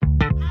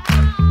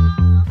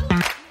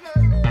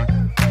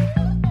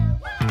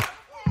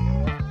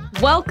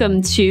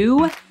Welcome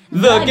to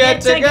The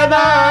Get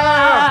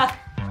Together!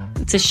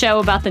 It's a show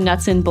about the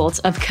nuts and bolts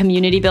of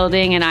community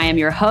building, and I am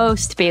your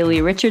host,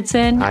 Bailey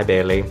Richardson. Hi,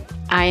 Bailey.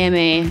 I am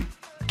a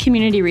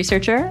community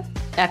researcher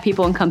at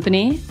People and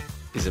Company.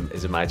 Is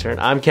it my turn?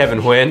 I'm Kevin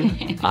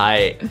Huynh.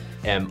 I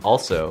am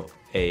also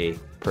a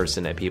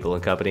person at People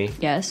and Company.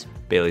 Yes.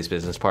 Bailey's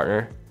business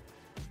partner.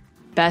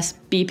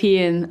 Best BP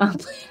in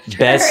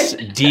Best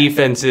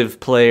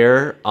defensive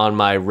player on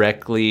my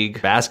rec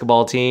league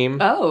basketball team.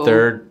 Oh.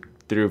 3rd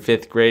through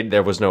 5th grade.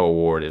 There was no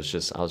award. It was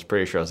just, I was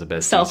pretty sure I was the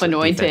best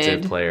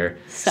defensive player.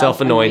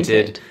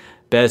 Self-anointed.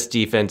 Best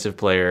defensive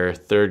player,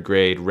 3rd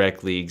grade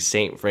rec league,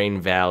 St. Vrain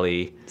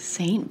Valley.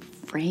 St.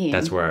 Vrain.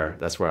 That's where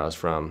I was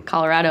from.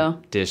 Colorado.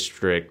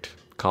 District,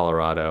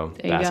 Colorado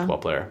basketball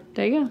player.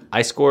 There you go.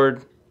 I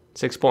scored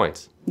 6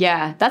 points.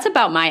 Yeah, that's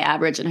about my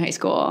average in high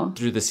school.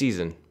 Through the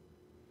season.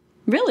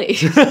 Really?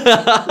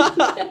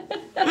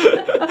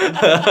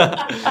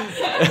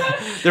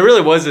 There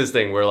really was this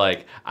thing where,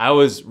 like, I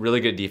was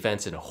really good at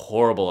defense and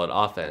horrible at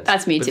offense.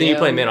 That's me, but too. Then you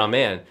play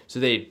man-on-man. So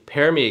they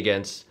pair me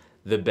against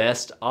the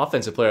best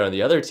offensive player on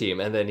the other team,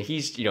 and then he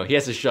has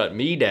to shut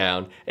me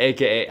down,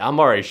 a.k.a. I'm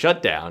already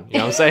shut down. You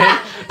know what I'm saying?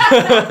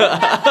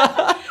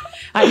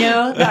 I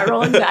know that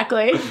role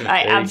exactly.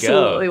 I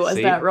absolutely was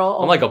that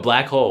role. I'm like a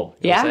black hole.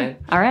 You know what I'm saying?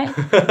 All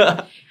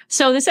right.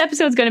 So this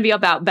episode is going to be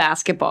about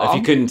basketball. If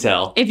you couldn't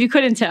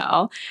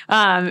tell.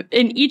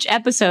 In each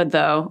episode,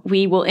 though,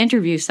 we will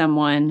interview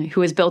someone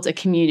who has built a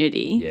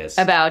community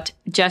about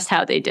just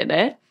how they did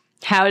it.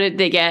 How did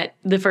they get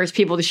the first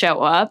people to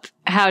show up?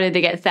 How did they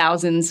get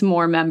thousands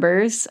more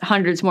members,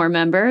 hundreds more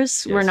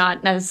members?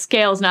 Yes.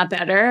 Scale's not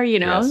better,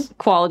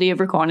 quality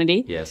over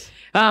quantity. Yes.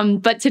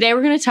 But today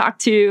we're going to talk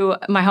to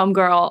my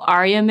homegirl,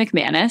 Aria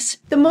McManus.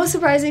 The most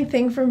surprising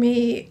thing for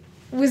me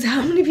was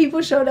how many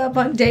people showed up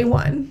on day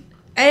one.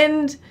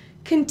 And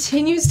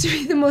continues to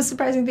be the most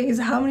surprising thing is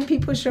how many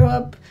people show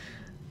up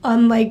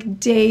on, like,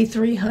 day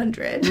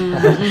 300.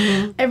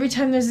 Mm-hmm. Every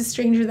time there's a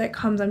stranger that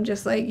comes, I'm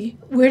just like,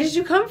 where did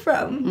you come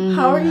from? Mm-hmm.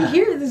 How are you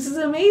here? This is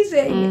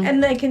amazing. Mm-hmm.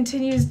 And that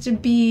continues to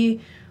be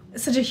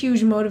such a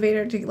huge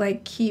motivator to,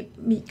 like, keep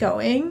me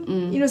going.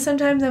 Mm-hmm.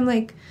 Sometimes I'm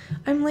like,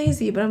 I'm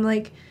lazy, but I'm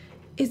like,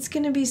 it's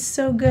going to be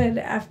so good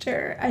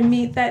after I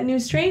meet that new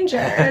stranger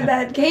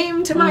that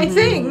came to my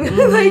thing.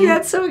 Like,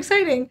 that's so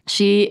exciting.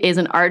 She is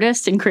an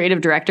artist and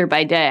creative director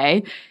by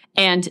day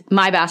and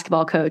my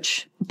basketball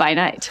coach by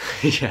night.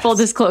 Yes. Full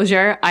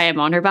disclosure, I am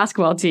on her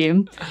basketball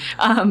team.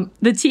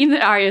 The team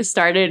that Aria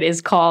started is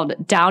called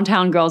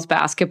Downtown Girls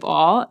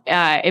Basketball.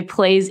 It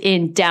plays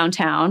in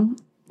downtown,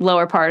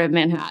 lower part of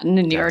Manhattan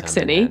in New York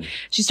City. Manhattan.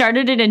 She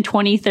started it in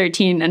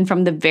 2013, and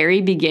from the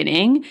very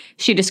beginning,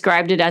 she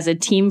described it as a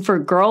team for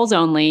girls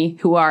only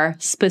who are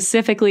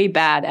specifically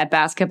bad at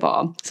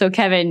basketball. So,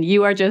 Kevin,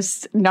 you are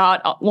just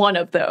not one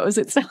of those,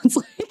 it sounds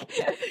like.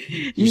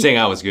 You're saying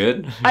I was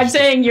good? I'm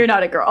saying you're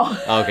not a girl.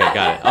 Okay,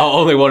 got it.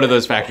 Oh, only one of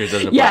those factors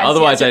doesn't apply. Yes,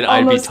 otherwise,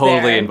 I'd be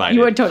totally there. invited.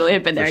 You would totally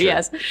have been there, sure.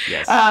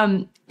 Yes.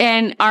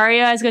 And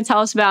Aria is going to tell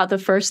us about the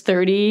first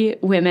 30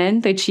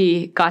 women that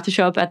she got to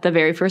show up at the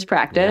very first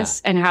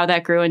practice and how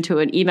that grew into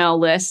an email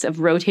list of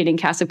rotating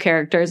cast of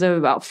characters of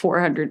about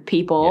 400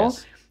 people.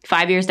 Yes.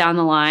 5 years down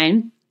the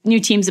line,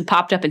 new teams have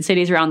popped up in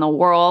cities around the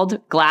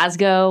world,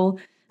 Glasgow,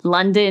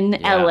 London,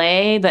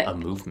 LA. A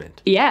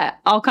movement. Yeah,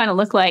 all kind of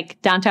look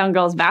like Downtown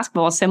Girls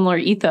Basketball, similar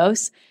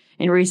ethos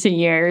in recent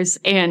years,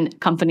 and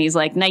companies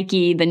like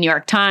Nike, the New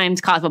York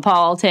Times,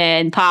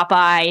 Cosmopolitan,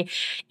 Popeye,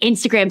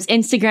 Instagram's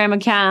Instagram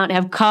account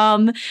have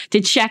come to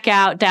check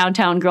out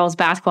Downtown Girls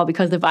Basketball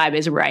because the vibe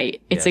is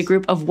right. It's a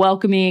group of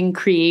welcoming,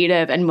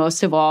 creative, and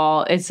most of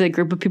all, it's a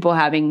group of people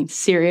having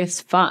serious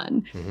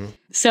fun. Mm-hmm.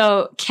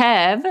 So,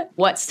 Kev,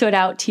 what stood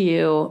out to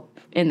you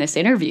in this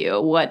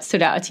interview? What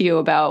stood out to you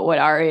about what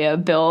Aria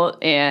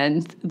built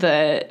and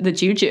the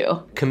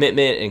juju?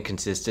 Commitment and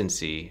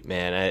consistency,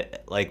 man.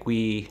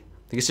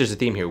 I guess there's a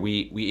theme here.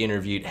 We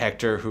interviewed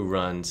Hector, who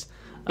runs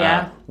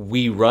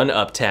We Run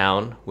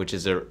Uptown, which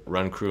is a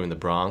run crew in the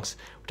Bronx.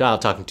 We're now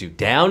talking to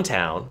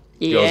Downtown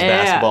Girls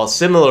Basketball.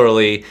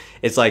 Similarly,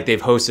 it's like they've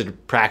hosted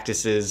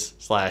practices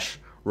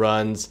 /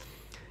 runs,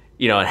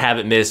 and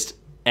haven't missed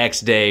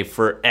X day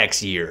for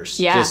X years.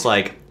 Yeah. Just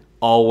like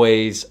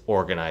always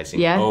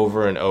organizing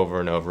over and over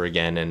and over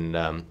again.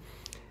 And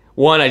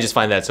one, I just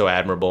find that so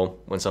admirable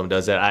when someone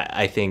does that.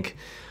 I think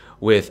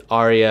with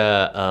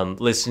Aria,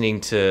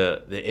 listening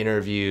to the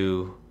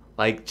interview,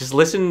 like, just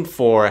listen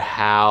for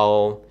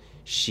how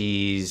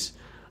she's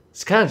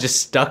kind of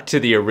just stuck to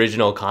the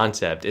original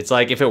concept. It's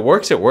like, if it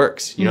works, it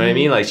works. You know what I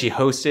mean? Like, she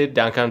hosted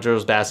Downtown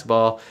Girls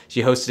Basketball.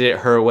 She hosted it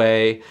her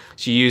way.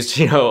 She used,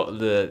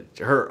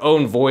 her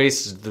own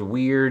voice, the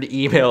weird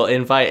email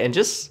invite, and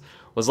just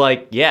was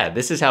like,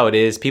 this is how it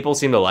is. People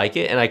seem to like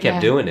it, and I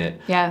kept doing it.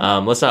 Yeah.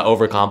 Let's not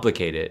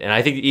overcomplicate it. And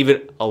I think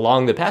even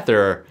along the path,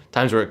 there are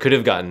times where it could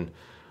have gotten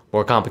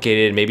more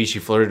complicated. Maybe she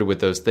flirted with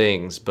those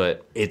things,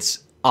 but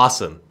it's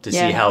awesome to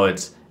see how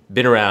it's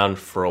been around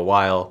for a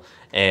while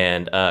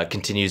and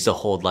continues to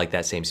hold like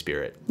that same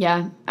spirit.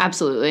 Yeah,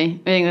 absolutely.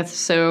 I think that's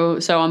so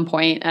on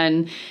point.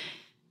 And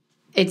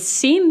It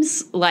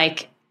seems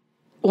like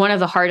one of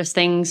the hardest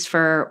things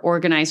for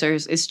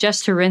organizers is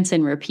just to rinse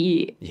and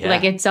repeat. Yeah.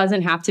 Like, it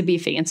doesn't have to be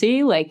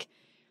fancy. Like,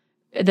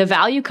 the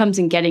value comes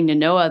in getting to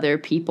know other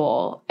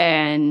people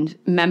and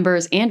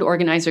members and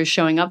organizers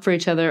showing up for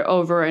each other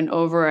over and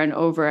over and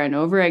over and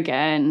over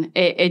again.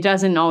 It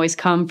doesn't always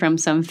come from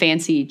some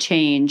fancy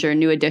change or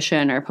new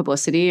addition or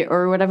publicity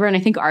or whatever. And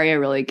I think Aria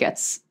really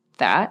gets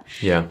that.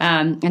 Yeah.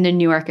 And in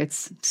New York,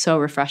 it's so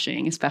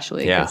refreshing,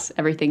 especially because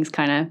everything's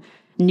kind of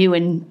new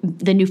and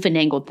the new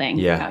finagled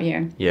thing out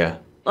here. Yeah.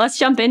 Let's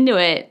jump into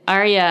it.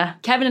 Aria,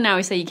 Kevin and I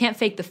always say you can't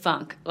fake the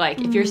funk.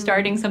 Like, if you're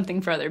starting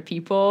something for other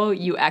people,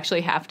 you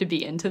actually have to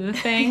be into the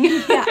thing.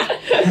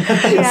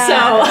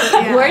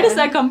 Where does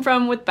that come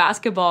from with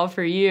basketball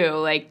for you?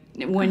 Like,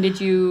 when did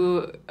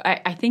you...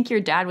 I think your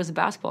dad was a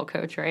basketball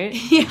coach, right?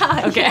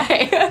 Yeah.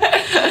 Okay.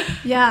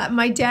 Yeah,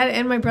 my dad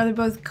and my brother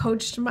both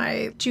coached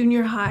my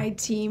junior high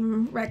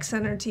team, rec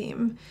center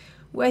team.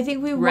 I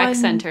think we won... Rec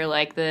center,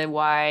 like the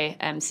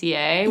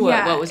YMCA?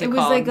 What was it called? It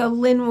was like a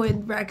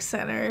Linwood Rec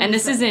Center. And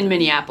this is in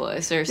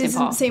Minneapolis or St.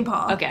 Paul? St.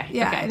 Paul. Okay.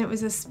 Yeah, okay. And it was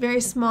this very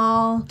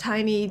small,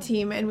 tiny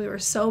team, and we were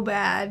so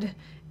bad.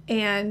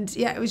 And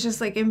yeah, it was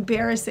just like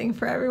embarrassing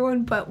for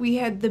everyone, but we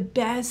had the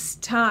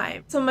best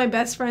time. Some of my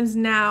best friends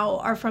now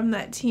are from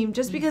that team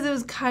just because it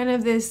was kind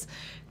of this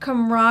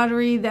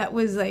camaraderie that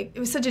was like, it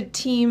was such a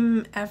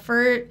team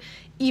effort.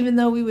 Even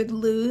though we would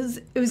lose,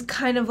 it was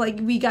kind of like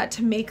we got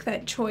to make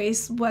that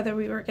choice whether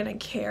we were going to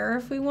care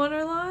if we won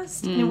or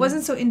lost. And it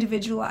wasn't so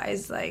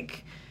individualized.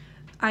 Like,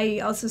 I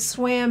also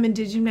swam and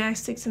did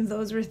gymnastics, and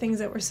those were things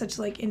that were such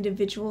like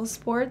individual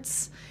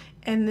sports.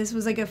 And this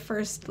was like a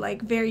first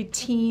like very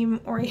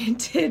team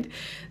oriented,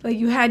 like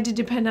you had to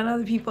depend on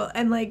other people.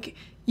 And like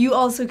you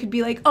also could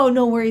be like, oh,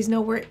 no worries,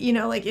 you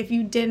know, like if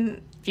you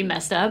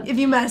messed up.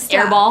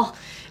 Airball.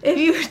 If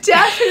you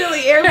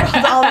definitely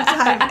airballed all the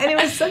time. And it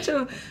was such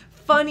a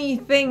funny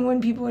thing when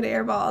people would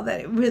airball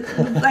that it was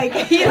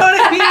like, you know what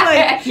I mean?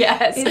 Like,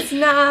 yes.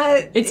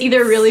 It's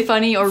either really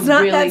funny or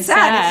really that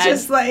sad. It's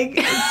just like,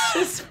 it's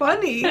just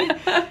funny.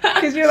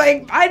 Because you're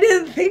like, I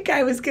didn't think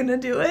I was going to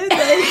do it. Like,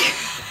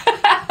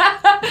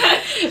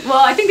 well,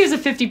 I think there's a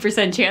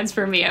 50% chance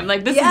for me. I'm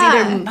like, this is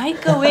either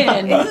might go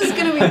in. This is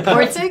going to be perfect.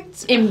 Or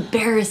it's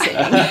embarrassing.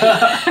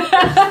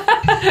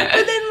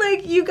 But then,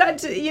 like, you got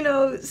to, you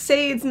know,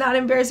 say it's not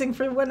embarrassing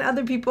for when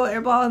other people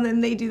airball, and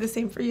then they do the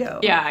same for you.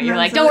 Yeah, you're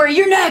like, don't worry,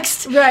 you're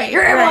next. Right.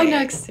 You're airballing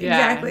next. Yeah.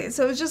 Exactly.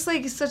 So it was just,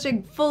 like, such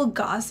a full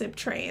gossip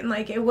train.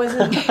 Like, it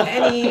wasn't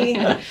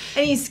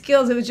any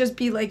skills. It would just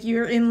be, like,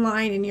 you're in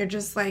line, and you're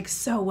just like,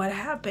 so what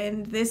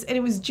happened? And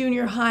it was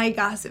junior high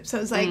gossip. So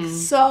it was, like,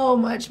 so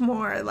much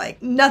more,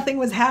 like, nothing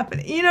was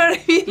happening. You know what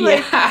I mean?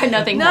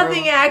 Like,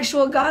 nothing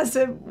actual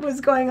gossip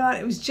was going on.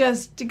 It was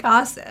just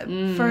gossip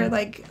for,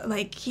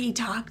 like he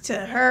talked to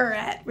her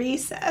at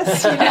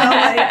recess, you know,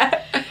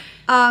 like,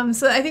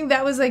 so I think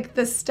that was, like,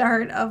 the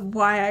start of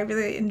why I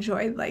really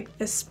enjoyed, like,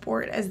 this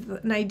sport as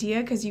an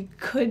idea, because you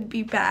could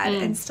be bad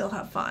and still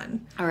have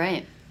fun. All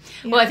right.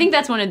 Yeah. Well, I think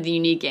that's one of the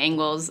unique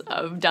angles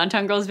of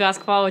Downtown Girls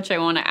Basketball, which I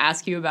want to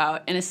ask you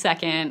about in a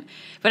second.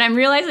 But I'm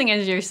realizing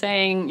as you're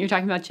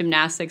talking about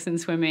gymnastics and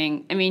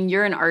swimming, I mean,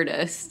 you're an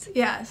artist.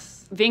 Yes.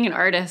 Being an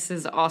artist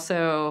is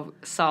also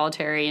a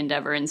solitary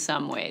endeavor in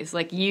some ways.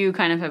 Like, you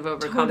kind of have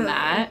overcome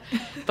that.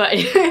 But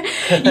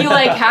you,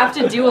 like, have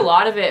to do a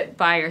lot of it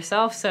by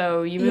yourself.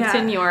 So you moved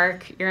to New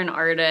York. You're an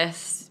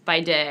artist by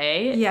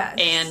day. Yes.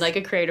 And, like,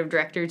 a creative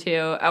director,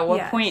 too. At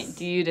what point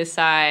do you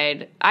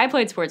decide... I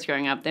played sports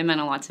growing up. They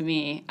meant a lot to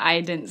me.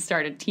 I didn't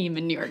start a team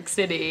in New York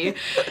City.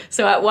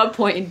 So at what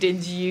point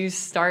did you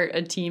start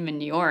a team in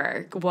New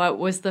York? What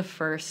was the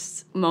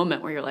first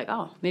moment where you're like,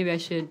 oh, maybe I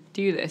should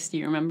do this? Do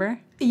you remember?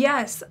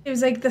 Yes. It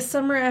was like the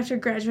summer after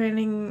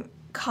graduating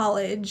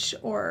college,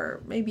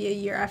 or maybe a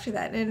year after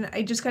that. And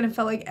I just kind of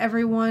felt like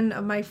every one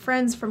of my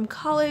friends from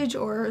college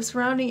or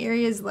surrounding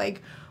areas,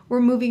 like,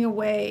 were moving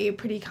away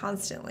pretty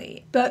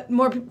constantly. But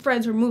more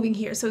friends were moving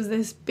here. So it was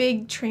this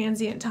big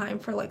transient time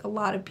for, like, a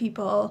lot of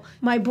people.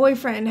 My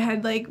boyfriend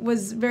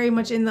was very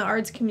much in the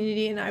arts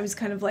community, and I was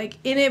kind of, like,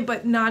 in it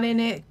but not in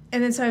it.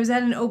 And then so I was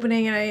at an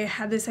opening, and I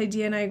had this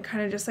idea, and I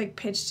kind of just, like,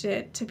 pitched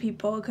it to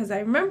people, because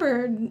I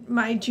remembered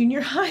my junior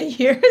high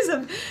years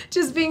of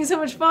just being so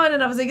much fun.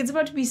 And I was like, it's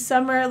about to be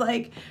summer.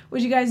 Like,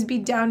 would you guys be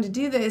down to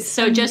do this?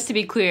 So just to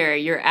be clear,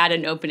 you're at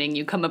an opening,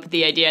 you come up with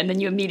the idea, and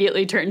then you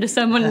immediately turn to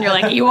someone, and you're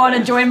like, you want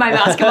to join my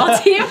basketball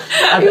team?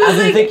 I've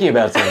been thinking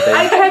about something.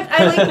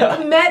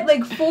 I met,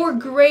 like, 4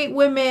 great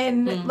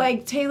women,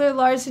 like Taylor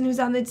Larson, who's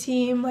on the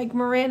team, like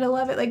Miranda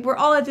Levitt. Like, we're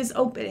all at this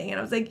opening. And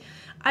I was like,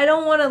 I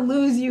don't want to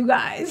lose you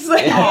guys.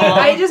 Like,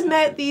 I just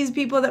met these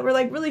people that were,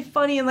 like, really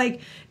funny and,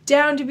 like,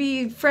 down to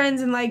be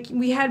friends, and, like,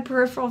 we had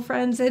peripheral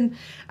friends, and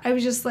I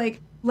was just like,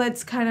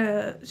 let's kind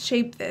of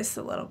shape this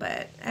a little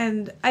bit.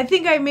 And I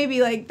think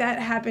like, that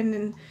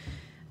happened,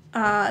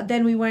 and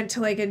then we went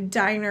to, like, a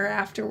diner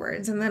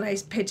afterwards, and then I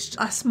pitched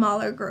a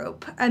smaller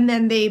group, and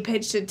then they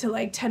pitched it to,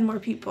 like, 10 more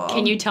people.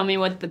 Can you tell me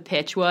what the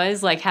pitch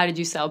was? Like, how did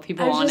you sell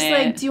people on it? I was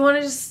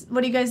just like,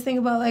 what do you guys think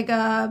about, like,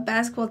 a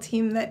basketball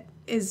team that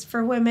is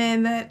for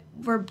women that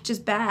we're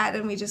just bad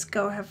and we just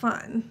go have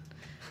fun.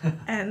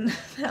 And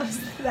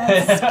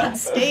that's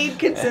stayed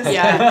consistent.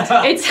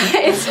 Yeah,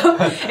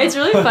 it's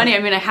really funny. I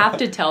mean, I have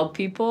to tell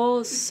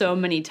people so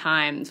many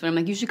times when I'm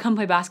like, you should come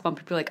play basketball. And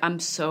people are like, I'm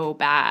so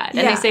bad.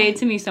 And they say it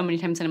to me so many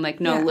times, and I'm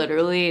like, no,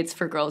 literally, it's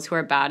for girls who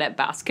are bad at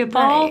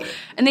basketball. Right.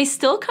 And they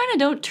still kind of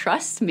don't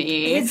trust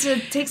me.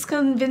 It takes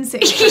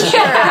convincing.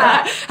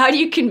 Yeah. How do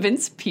you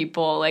convince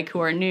people like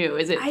who are new?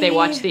 Is it they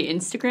watch the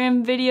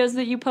Instagram videos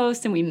that you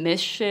post and we miss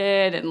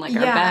shit and like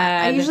are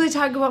bad? I usually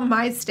talk about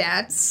my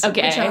stats,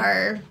 which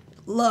are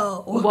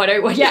low.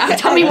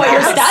 Tell me what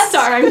your stats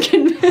are. I'm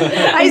convinced.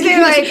 I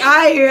say like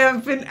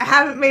I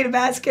haven't made a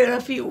basket in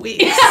a few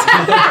weeks,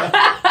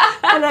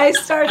 and I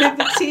started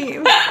the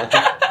team,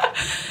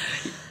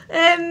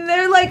 and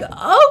they're like,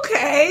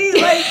 okay,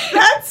 like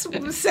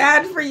that's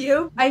sad for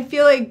you. I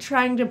feel like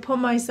trying to put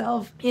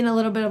myself in a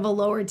little bit of a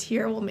lower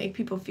tier will make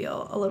people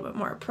feel a little bit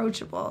more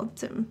approachable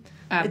to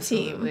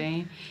Absolutely. the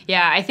team.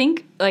 Yeah, I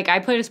think, like, I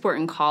played a sport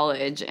in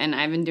college, and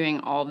I've been doing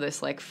all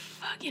this, like,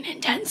 fucking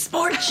intense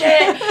sport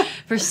shit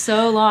for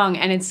so long,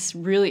 and it's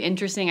really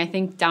interesting. I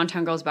think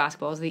Downtown Girls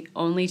Basketball is the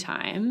only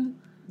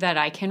time that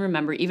I can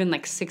remember, even,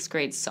 like, 6th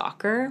grade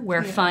soccer,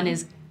 where fun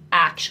is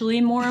actually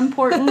more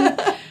important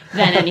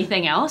than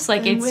anything else.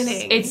 Like,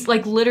 it's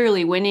like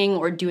literally winning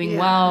or doing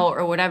well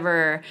or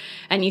whatever,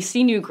 and you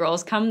see new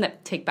girls come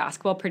that take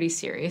basketball pretty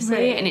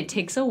seriously, and it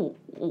takes a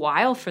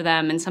while for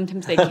them, and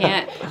sometimes they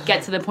can't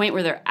get to the point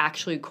where they're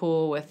actually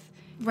cool with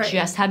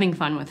just having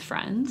fun with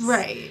friends.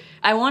 Right.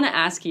 I want to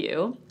ask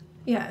you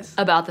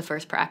about the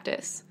first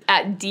practice.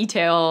 At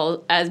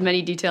as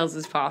many details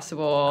as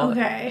possible.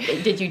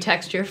 Okay. Did you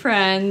text your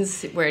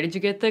friends? Where did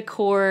you get the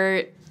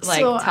court?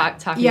 Like,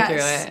 talk me through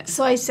it.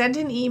 So I sent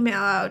an email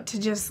out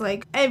to just,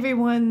 like,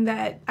 everyone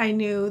that I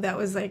knew that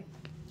was, like,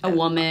 a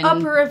woman.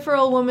 A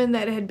peripheral woman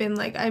that had been,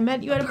 like, I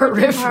met you at a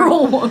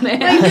peripheral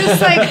woman. Like,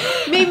 just, like,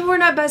 maybe we're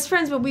not best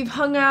friends, but we've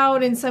hung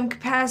out in some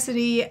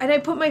capacity. And I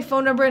put my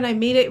phone number and I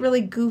made it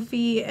really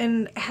goofy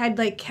and had,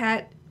 like,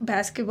 cat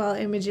basketball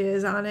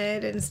images on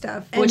it and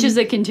stuff. Which is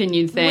a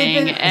continued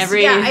thing.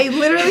 I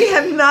literally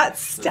have not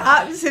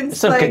stopped since,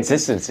 some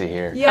consistency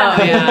here.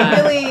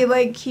 Yeah, really,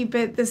 like, keep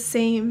it the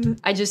same.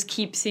 I just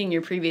keep seeing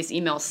your previous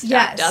emails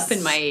stacked up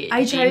in my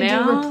I try to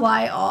do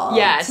reply all.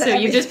 Yeah, so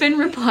you've just been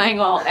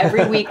replying all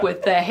every week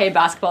with the, hey,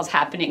 basketball's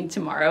happening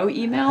tomorrow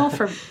email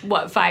for,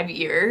 5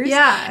 years?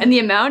 Yeah. And the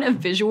amount of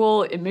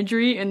visual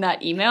imagery in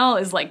that email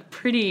is, like,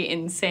 pretty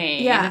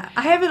insane. Yeah,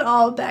 I have it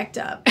all backed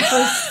up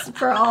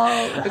for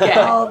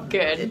all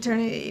good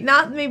eternity.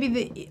 Not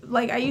maybe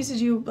I used to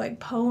do like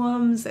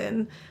poems,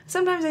 and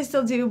sometimes I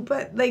still do,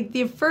 but like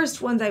the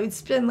first ones I would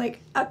spend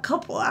like a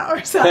couple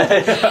hours on.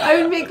 I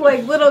would make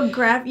like little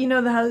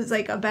how it's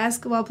like a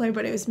basketball player,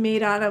 but it was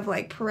made out of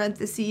like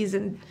parentheses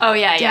and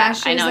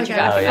dashes. I know what like you're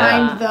talking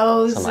about. Find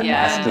those. Some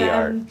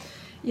art.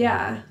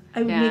 Yeah.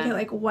 I would make it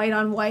like white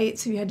on white,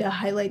 so you had to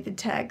highlight the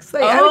text.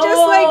 Like I would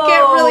just like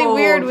get really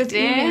weird with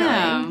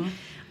emailing.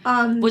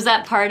 Was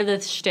that part of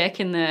the shtick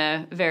in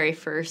the very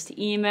first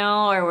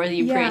email, or were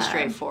you pretty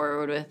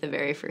straightforward with the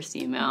very first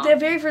email? The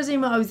very first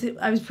email,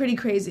 I was pretty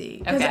crazy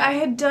because I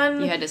had done.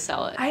 You had to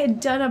sell it. I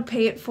had done a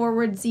pay it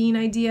forward zine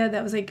idea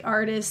that was like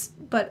artists,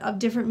 but of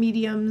different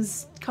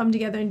mediums come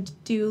together and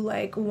do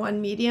like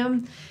one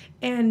medium.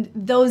 And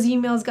those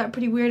emails got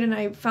pretty weird, and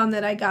I found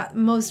that I got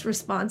most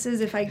responses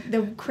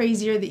the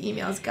crazier the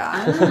emails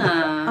got.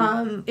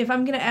 If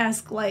I'm gonna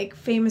ask like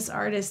famous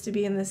artists to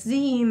be in this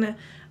zine,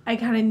 I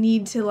kind of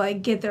need to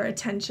like get their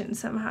attention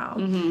somehow,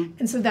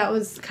 and so that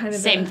was kind of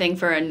same thing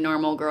for a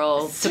normal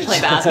girl to play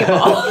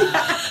basketball.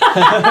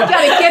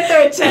 Gotta get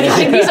their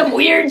attention. It be some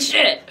weird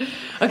shit.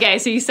 Okay,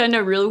 so you send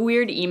a really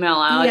weird email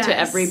out to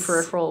every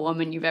peripheral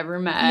woman you've ever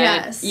met.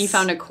 Yes. You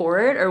found a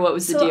court, or what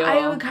was the deal?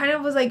 I kind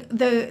of was like,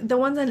 the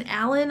ones on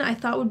Allen I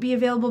thought would be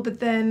available, but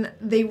then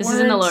they weren't. This is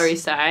in the Lower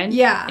East Side?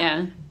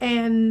 Yeah.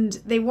 And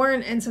they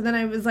weren't, and so then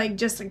I was like,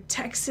 just like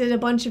texted a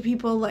bunch of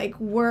people like,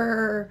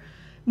 were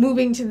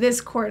moving to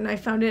this court, and I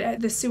found it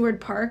at the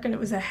Seward Park, and it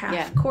was a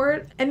half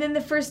court. And then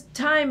the first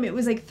time, it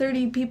was like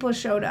 30 people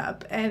showed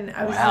up, and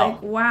I was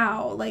like,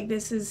 wow, like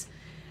this is...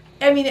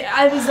 I mean,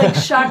 I was like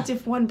shocked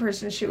if one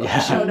person showed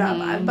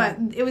up, but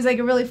it was like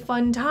a really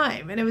fun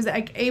time, and it was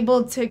like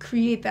able to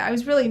create that. I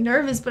was really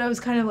nervous, but I was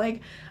kind of like,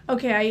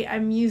 okay,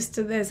 I'm used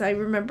to this. I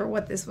remember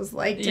what this was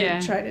like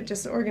to try to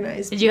just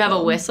organize. Did you have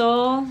a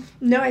whistle?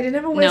 No, I didn't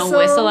have a whistle. No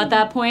whistle at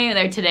that point?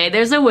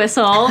 There's a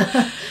whistle.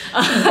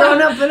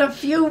 Grown up in a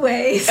few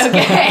ways.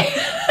 Okay.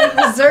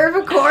 Reserve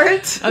a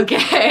court.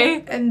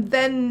 Okay. And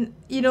then,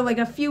 like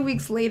a few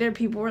weeks later,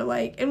 people were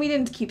like, and we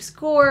didn't keep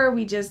score.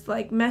 We just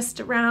like messed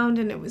around,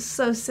 and it was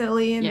so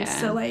silly. And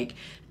so like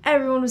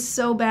everyone was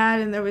so bad,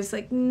 and there was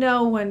like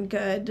no one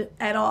good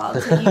at all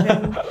to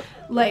even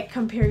like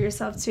compare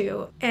yourself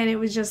to. And it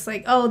was just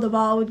like, the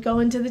ball would go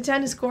into the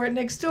tennis court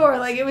next door.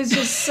 Like it was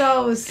just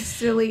so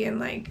silly and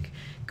like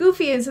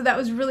goofy, and so that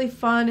was really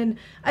fun. And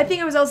I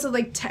think I was also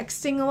like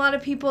texting a lot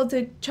of people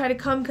to try to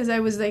come because I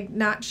was like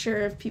not sure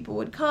if people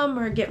would come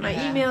or get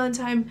my email in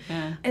time.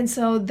 And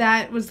so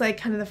that was like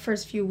kind of the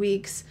first few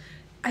weeks.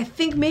 I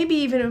think maybe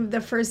even the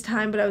first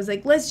time, but I was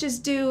like, let's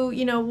just do,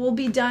 we'll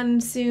be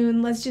done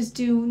soon. Let's just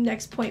do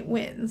next point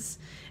wins.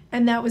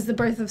 And that was the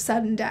birth of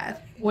Sudden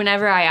Death.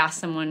 Whenever I ask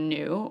someone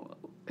new,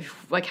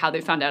 like how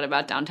they found out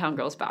about Downtown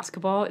Girls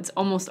Basketball, it's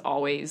almost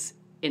always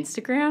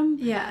Instagram.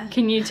 Yeah.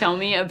 Can you tell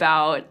me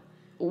about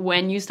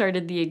when you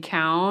started the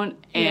account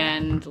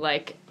and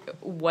like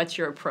what's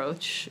your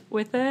approach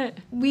with it?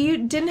 We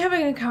didn't have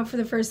an account for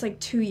the first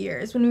 2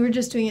 years when we were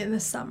just doing it in the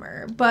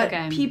summer.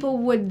 But people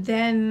would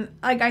then,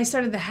 I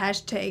started the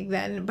hashtag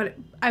then, but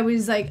I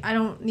was like, I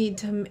don't need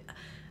to.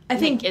 I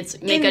think it's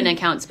make an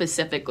account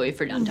specifically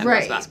for Downtown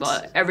Girls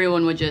Basketball.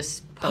 Everyone would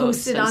just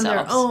post it themselves on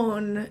their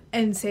own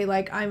and say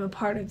I'm a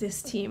part of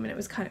this team, and it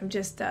was kind of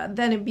just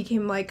then it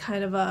became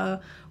kind of a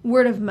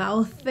word of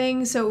mouth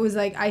thing. So it was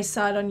I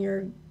saw it on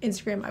your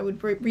Instagram, I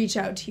would reach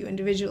out to you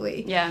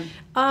individually.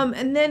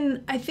 And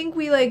then I think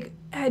we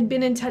had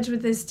been in touch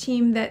with this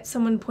team that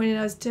someone pointed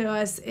out to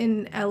us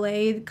in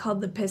LA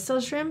called the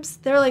Pistol Shrimps.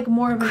 They're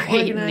more of an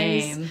Great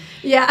organized name.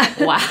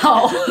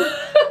 Wow.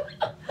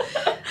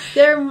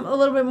 They're a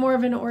little bit more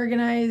of an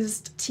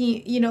organized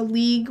team,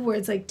 league where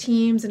it's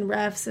teams and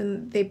refs,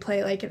 and they play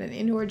in an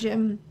indoor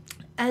gym.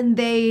 And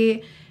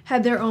they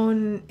had their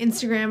own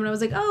Instagram, and I was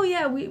like, oh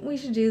yeah, we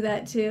should do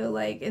that too.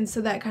 And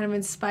so that kind of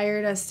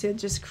inspired us to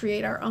just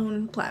create our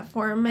own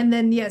platform. And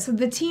then so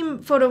the team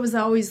photo was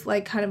always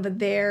kind of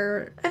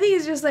I think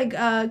it's just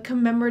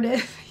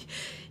commemorative.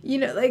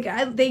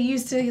 They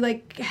used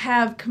to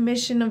have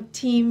commission of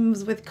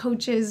teams with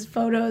coaches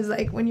photos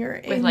when you're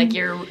in with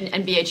your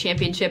NBA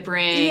championship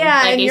ring,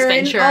 and Ace you're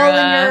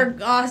Ventura.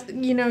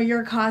 in all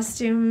your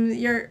costume,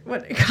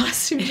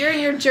 costumes, you're in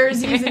your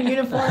jerseys and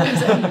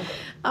uniforms,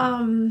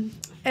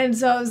 and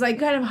so I was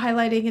kind of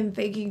highlighting and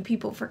thanking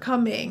people for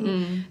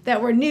coming that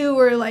were new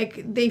or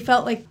they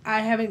felt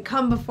I haven't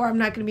come before, I'm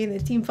not going to be in the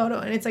team photo,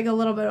 and it's a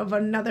little bit of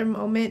another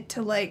moment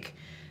to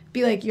be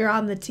you're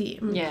on the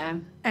team. Yeah.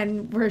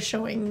 And we're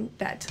showing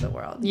that to the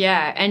world.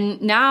 Yeah.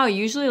 And now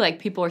usually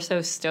people are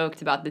so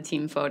stoked about the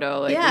team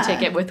photo. You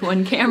take it with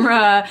one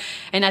camera,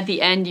 and at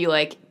the end you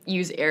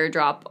use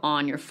AirDrop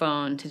on your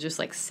phone to just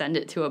send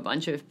it to a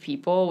bunch of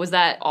people. Was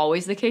that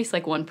always the case?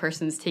 One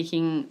person's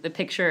taking the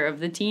picture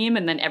of the team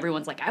and then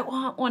everyone's I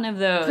want one of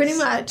those. Pretty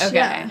much. Okay.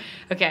 Yeah.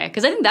 Okay.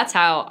 Because I think that's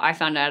how I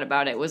found out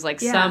about it was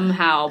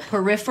somehow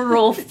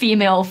peripheral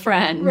female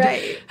friend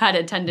had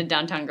attended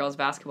Downtown Girls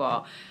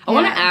Basketball. I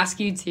want to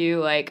ask you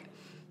too,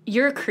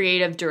 you're a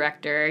creative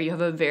director. You have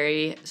a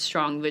very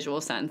strong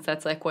visual sense.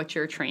 That's what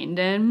you're trained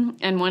in.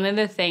 And one of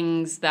the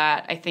things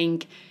that I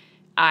think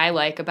I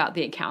like about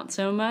the account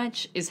so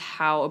much is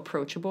how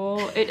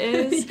approachable it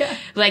is.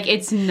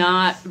 It's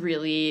not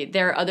really,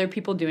 there are other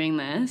people doing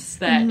this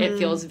that it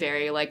feels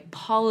very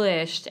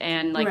polished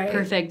and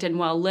perfect and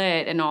well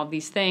lit and all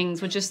these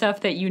things, which is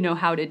stuff that you know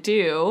how to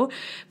do,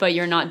 but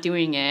you're not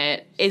doing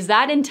it. Is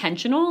that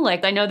intentional?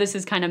 I know this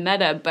is kind of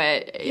meta,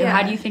 but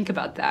how do you think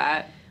about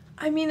that?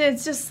 I mean,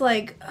 it's just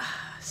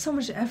so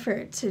much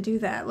effort to do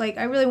that.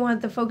 I really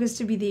want the focus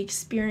to be the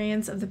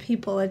experience of the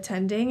people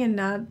attending and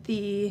not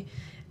the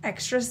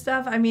extra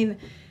stuff. I mean,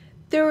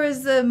 there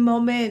was a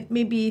moment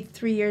maybe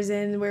 3 years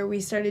in where we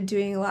started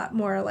doing a lot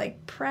more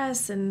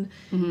press and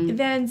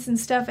events and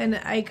stuff, and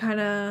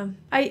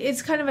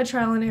it's kind of a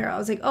trial and error. I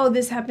was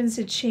this happens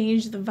to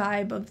change the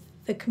vibe of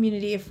the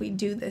community if we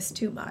do this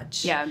too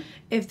much. Yeah.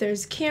 If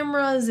there's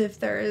cameras, if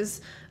there's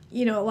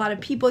a lot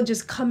of people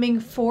just coming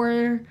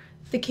for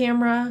the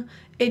camera,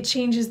 it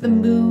changes the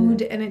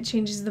mood and it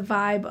changes the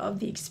vibe of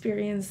the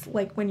experience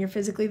when you're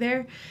physically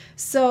there.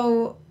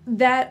 So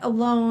that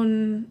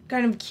alone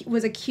kind of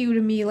was a cue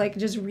to me,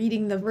 just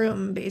reading the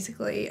room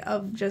basically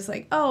of just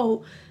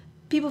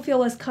people feel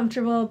less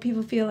comfortable,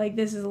 people feel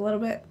this is a little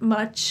bit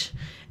much,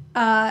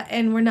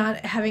 and we're not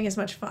having as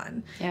much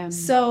fun. Yeah.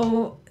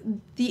 So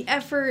the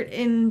effort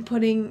in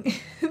making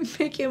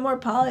it more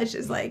polished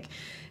is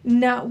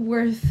not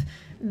worth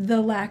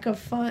the lack of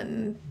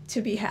fun to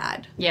be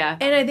had. Yeah.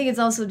 And I think it's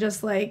also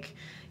just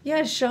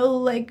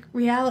show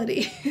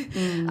reality.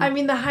 I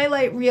mean, the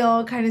highlight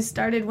reel kind of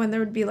started when there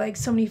would be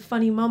so many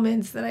funny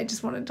moments that I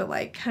just wanted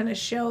to kind of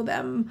show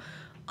them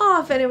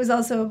off, and it was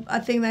also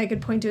a thing that I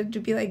could point to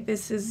be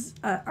this is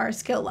our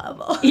skill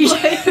level.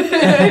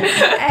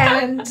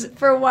 And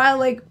for a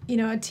while, a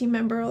team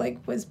member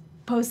was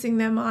posting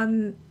them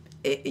on,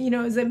 it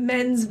was a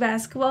men's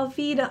basketball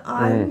feed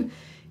on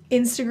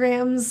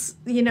Instagram's,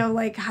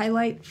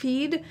 highlight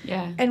feed.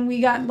 Yeah. And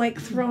we got,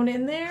 thrown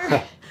in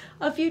there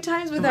a few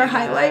times with our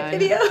highlight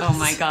videos. Oh,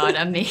 my God.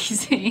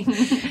 Amazing.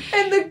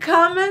 And the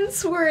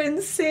comments were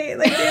insane.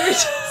 They were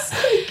just,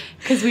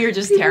 because we were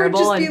just terrible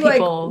would just and be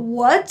people...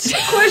 what?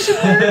 Question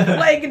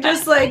mark?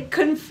 Just,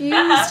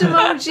 confused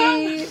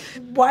emoji.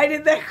 Why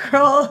did that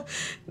girl,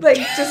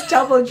 just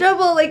double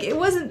dribble? It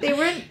wasn't, they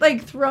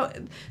weren't,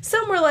 thrown,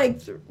 some were,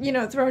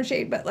 thrown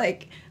shade, but,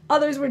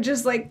 others were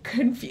just like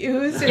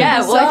confused. Yeah,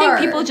 and well, I think bizarre.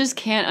 people just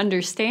can't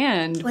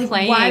understand Like,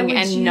 why would playing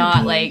and you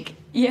not be- like.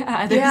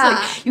 Yeah, there's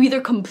like you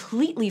either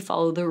completely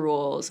follow the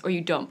rules or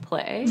you don't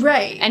play.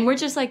 Right. And we're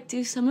just like,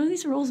 do some of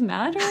these rules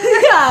matter?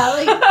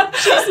 Yeah, like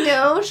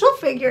she'll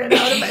figure it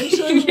out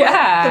eventually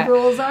what the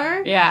rules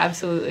are. Yeah,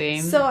 absolutely.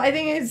 So I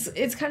think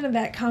it's kind of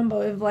that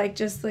combo of like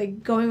just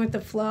like going with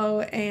the flow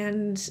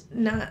and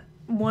not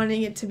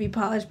wanting it to be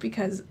polished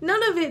because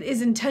none of it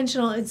is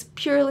intentional. It's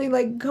purely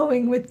like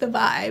going with the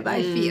vibe,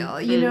 I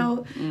feel, you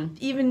know,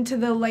 even to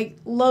the like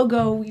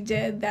logo we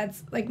did.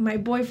 That's like my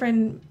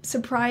boyfriend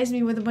surprised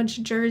me with a bunch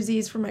of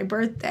jerseys for my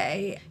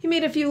birthday. He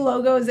made a few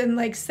logos and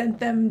like sent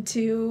them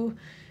to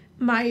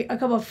a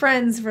couple of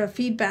friends for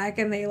feedback,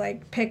 and they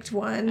like picked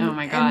one. Oh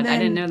my god, I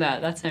didn't know that.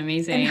 That's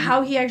amazing. And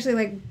how he actually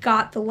like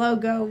got the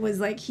logo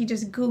was like he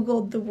just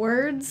Googled the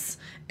words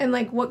and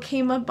like what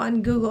came up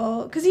on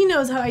Google, because he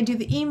knows how I do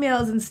the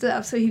emails and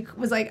stuff. So he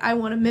was like, I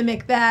want to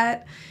mimic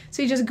that.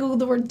 So he just Googled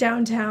the word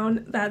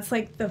downtown. That's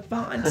like the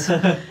font.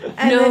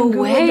 And No then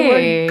Googled way. the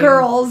word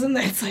girls, and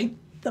that's like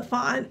the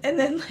font. And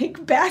then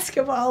like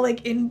basketball,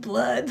 like in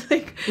blood,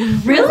 like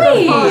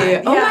really?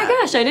 font. Oh Yeah. my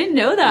gosh, I didn't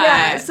know that.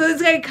 Yeah, so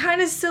it's like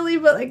kind of silly,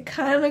 but like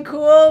kind of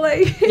cool,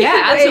 like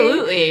Yeah, way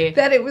absolutely.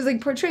 that it was like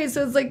portrayed.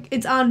 So it's like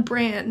it's on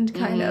brand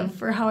kind of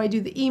for how I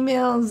do the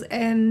emails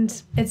and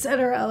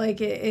etc.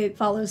 Like it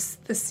follows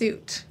the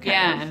suit.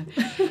 Yeah.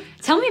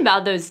 Tell me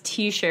about those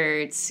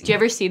T-shirts. Do you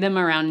ever see them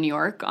around New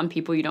York on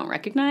people you don't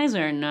recognize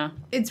or no?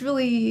 It's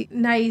really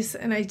nice,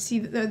 and I see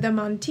them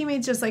on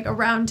teammates just like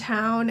around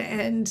town,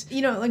 and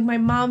you know, like my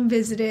mom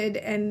visited,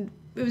 and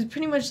it was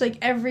pretty much like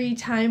every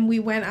time we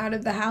went out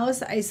of the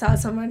house, I saw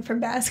someone from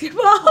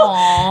basketball.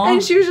 Aww.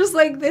 And she was just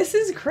like, this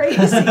is crazy.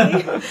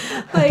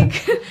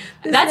 Like, this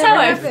That's never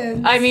how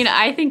happens. I mean,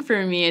 I think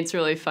for me it's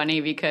really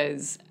funny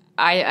because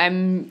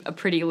I'm a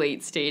pretty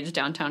late stage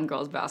downtown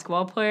girls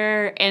basketball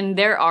player, and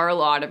there are a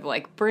lot of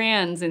like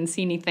brands and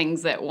sceney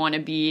things that want to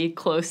be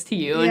close to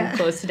you and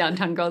close to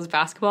downtown girls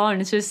basketball,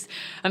 and it's just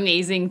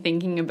amazing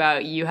thinking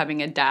about you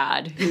having a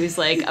dad who's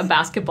like a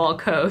basketball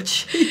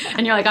coach,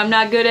 and you're like, I'm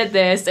not good at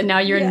this, and now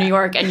you're in New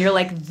York and you're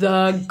like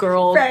the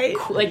girl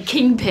like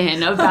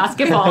kingpin of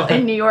basketball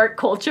in New York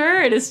culture,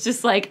 and it's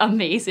just like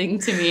amazing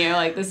to me. You're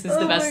like, this is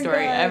the best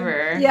story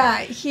ever. Yeah,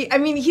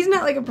 he's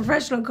not like a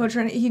professional coach or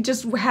anything. He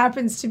just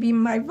happens to be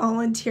my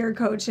volunteer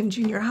coach in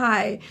junior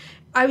high.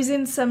 I was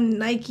in some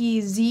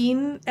Nike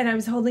zine and I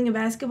was holding a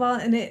basketball,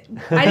 and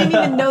I didn't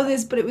even know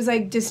this, but it was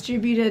like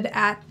distributed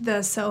at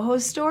the Soho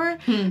store.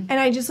 And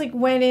I just like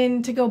went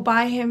in to go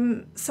buy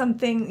him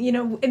something, you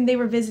know, and they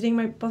were visiting,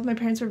 both my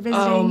parents were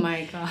visiting. Oh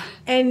my god.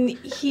 And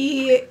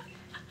he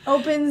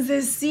opens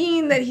this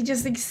scene that he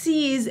just like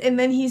sees, and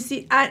then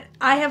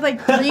I have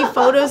like 3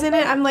 photos in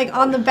it. I'm like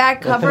on the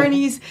back cover, and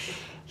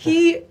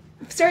he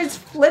starts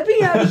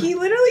flipping out. He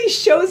literally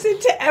shows it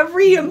to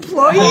every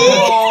employee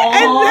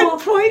and then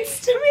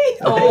points to me.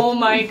 Oh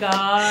my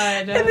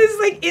god. And it's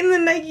like in the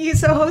Nike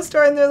Soho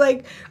store, and they're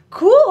like,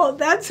 cool,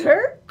 that's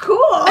her? Cool.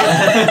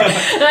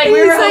 Like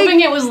we were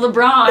hoping it was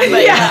LeBron,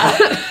 but yeah.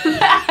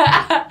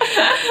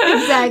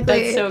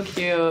 Exactly. That's so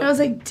cute. And I was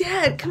like,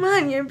 Dad, come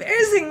on, you're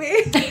embarrassing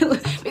me.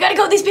 We gotta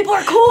go, these people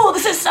are cool,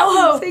 this is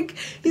Soho.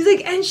 He's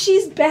like, and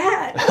she's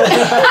bad.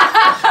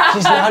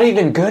 She's not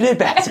even good at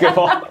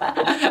basketball.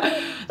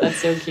 That's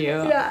so cute.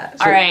 Yeah.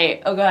 All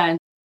right. Oh, go ahead.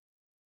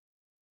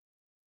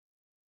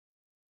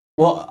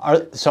 Well,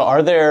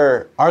 are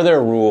there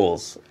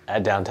rules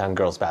at downtown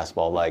girls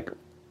basketball? Like,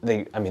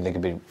 they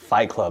could be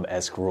Fight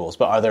Club-esque rules,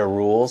 but are there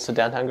rules to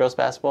downtown girls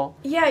basketball?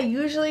 Yeah,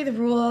 usually the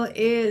rule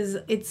is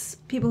it's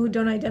people who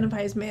don't identify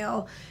as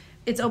male.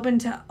 It's open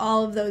to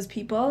all of those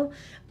people.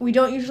 We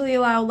don't usually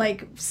allow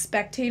like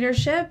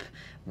spectatorship,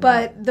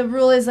 but the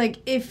rule is like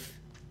if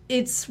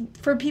it's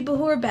for people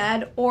who are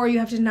bad, or you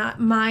have to not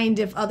mind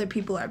if other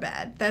people are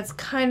bad. That's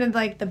kind of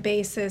like the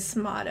basis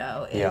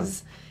motto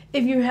is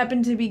if you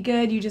happen to be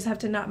good, you just have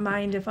to not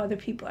mind if other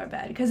people are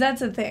bad, because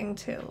that's a thing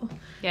too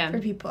for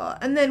people.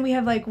 And then we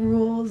have like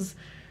rules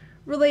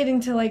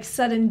relating to like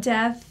sudden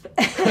death,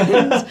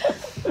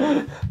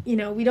 and you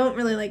know, we don't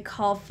really like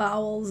call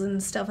fouls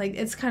and stuff. Like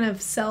it's kind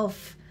of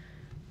self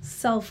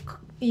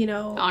you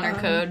know, honor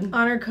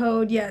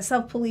code,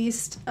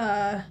 self-policed,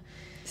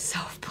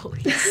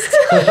 self-policed,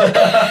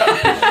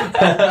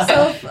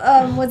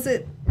 what's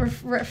it,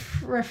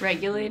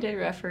 regulated,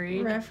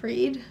 refereed,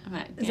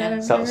 is that a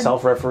word?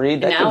 Self-refereed?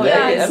 Now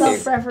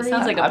self-refereed.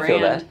 Sounds like a I feel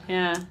brand.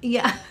 that.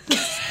 Yeah.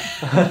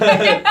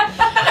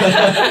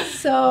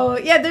 So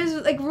yeah, there's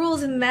like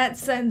rules in that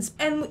sense,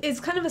 and it's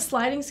kind of a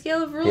sliding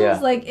scale of rules. Yeah.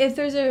 Like if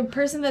there's a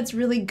person that's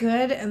really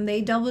good and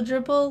they double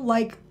dribble,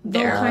 like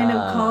they'll kind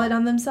of call it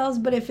on themselves.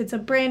 But if it's a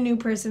brand new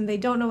person, they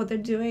don't know what they're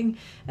doing,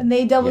 and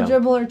they double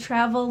dribble or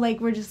travel, like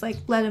we're just like,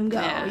 let them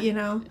go, you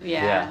know?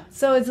 Yeah.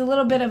 So it's a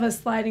little bit of a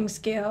sliding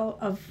scale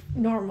of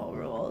normal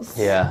rules.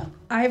 Yeah.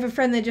 I have a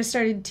friend that just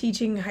started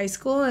teaching high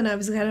school, and I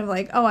was kind of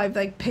like, I've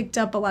like picked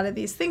up a lot of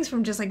these things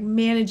from just like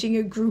managing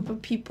a group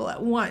of people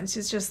at once.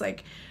 It's just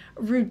like,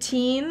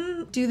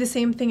 routine, do the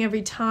same thing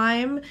every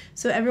time,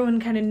 so everyone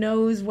kind of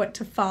knows what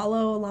to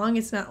follow along.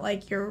 It's not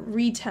like you're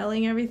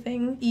retelling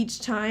everything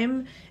each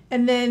time.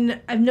 And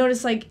then I've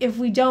noticed, like, if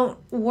we don't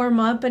warm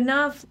up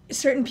enough,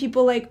 certain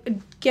people,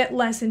 like, get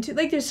less into,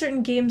 like, there's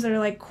certain games that are,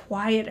 like,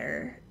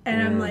 quieter.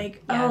 And I'm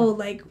like,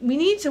 like, we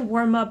need to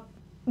warm up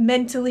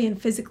mentally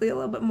and physically a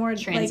little bit more.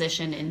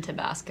 Transition into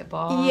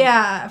basketball.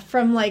 Yeah,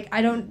 from, like,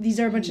 these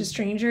are a bunch of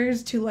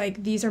strangers to,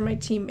 like, these are my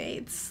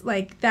teammates.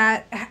 Like,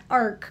 that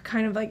arc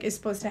kind of, like, is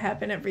supposed to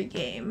happen every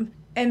game.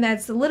 And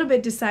that's a little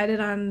bit decided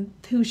on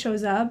who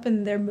shows up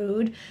and their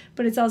mood,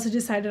 but it's also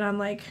decided on,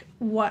 like,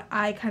 what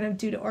I kind of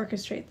do to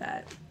orchestrate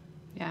that.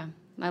 Yeah,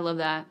 I love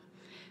that.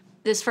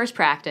 This first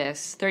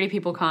practice, 30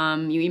 people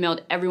come, you emailed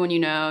everyone you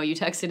know, you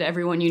texted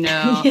everyone you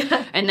know,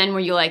 and then were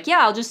you like, yeah,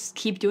 I'll just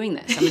keep doing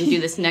this. I'm going to do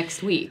this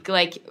next week.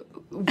 Like,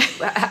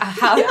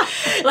 how,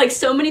 like,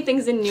 so many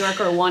things in New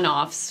York are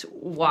one-offs.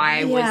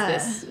 Why was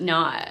this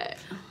not?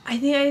 I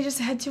think I just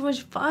had too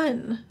much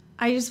fun.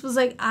 I just was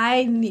like,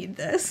 I need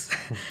this.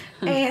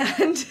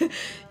 And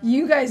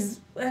you guys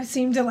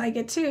seem to like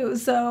it too,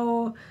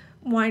 so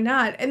why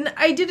not? And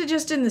I did it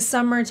just in the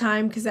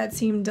summertime because that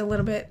seemed a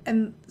little bit,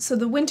 and so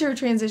the winter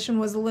transition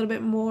was a little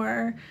bit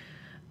more.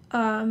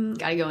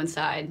 Gotta go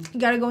inside.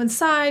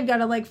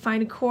 Gotta, like,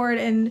 find a court.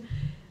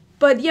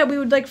 But yeah, we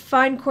would, like,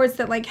 find courts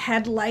that, like,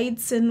 had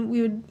lights, and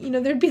we would,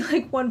 there'd be,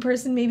 like, one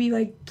person maybe,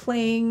 like,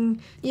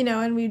 playing,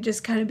 and we'd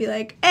just kind of be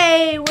like,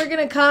 hey, we're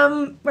gonna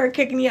come, we're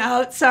kicking you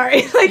out,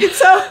 sorry. Like,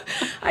 so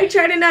I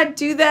try to not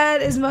do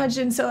that as much,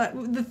 and so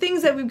the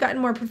things that we've gotten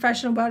more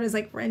professional about is,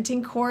 like,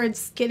 renting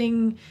courts,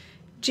 getting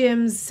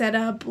gyms set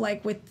up,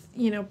 like, with,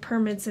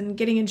 permits and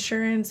getting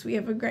insurance. We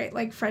have a great,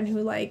 like, friend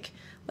who, like,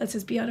 lets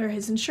us be under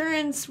his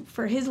insurance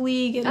for his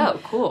league. And oh,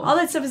 cool. All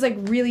that stuff is, like,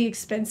 really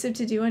expensive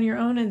to do on your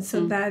own, and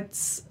so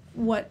that's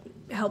what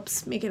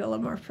helps make it a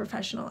little more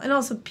professional. And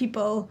also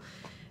people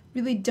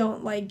really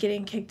don't like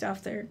getting kicked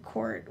off their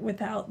court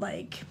without,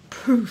 like,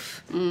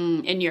 proof.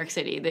 In New York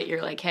City that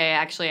you're like, hey,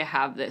 actually I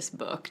have this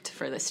booked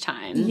for this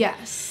time.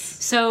 Yes.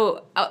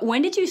 So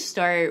when did you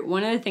start?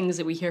 One of the things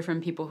that we hear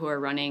from people who are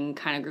running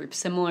kind of groups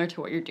similar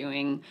to what you're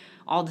doing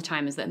all the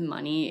time is that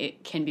money,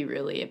 it can be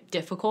really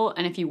difficult.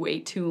 And if you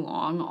wait too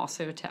long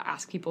also to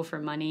ask people for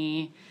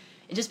money,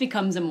 it just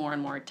becomes a more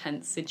and more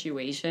tense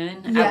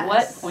situation. Yes. At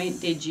what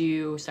point did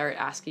you start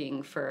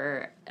asking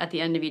for, at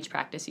the end of each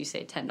practice, you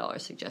say $10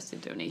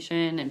 suggested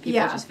donation, and people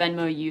just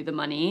Venmo you the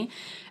money.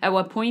 At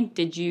what point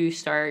did you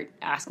start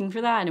asking for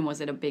that, and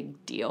was it a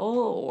big deal,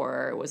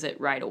 or was it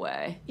right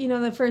away?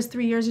 The first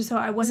 3 years or so,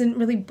 I wasn't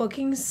really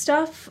booking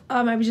stuff.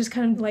 I was just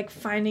kind of, like,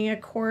 finding a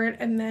court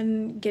and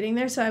then getting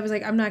there. So I was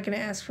like, I'm not going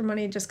to ask for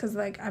money just because,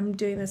 like, I'm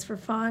doing this for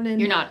fun.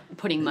 And you're not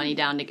putting money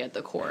down to get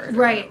the court.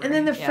 Right. And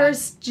then the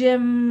first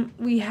gym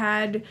we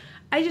had,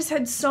 I just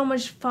had so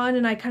much fun,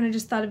 and I kind of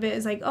just thought of it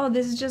as, like, oh,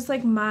 this is just,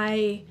 like,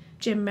 my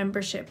gym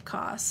membership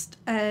cost,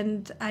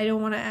 and I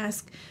don't want to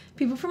ask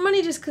people for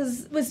money just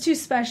because it was too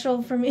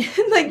special for me.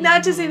 Like,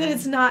 not to say that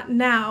it's not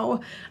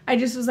now. I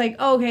just was like,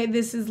 oh, okay,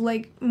 this is,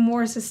 like,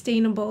 more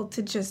sustainable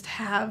to just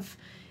have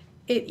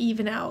it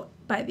even out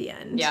by the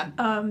end.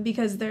 Yeah.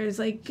 Because there's,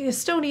 like,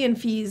 custodian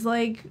fees,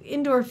 like,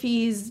 indoor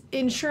fees,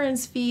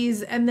 insurance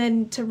fees, and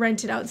then to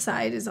rent it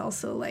outside is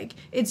also, like,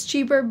 it's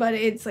cheaper, but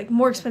it's, like,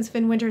 more expensive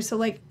in winter. So,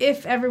 like,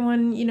 if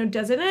everyone,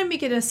 does it, and I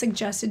make it a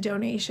suggested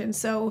donation.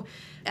 So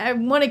I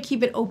want to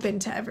keep it open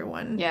to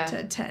everyone to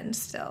attend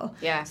still.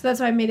 Yeah. So that's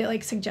why I made it,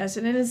 like,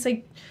 suggested. And it's,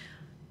 like,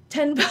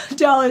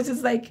 $10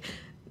 is, like,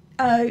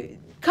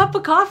 cup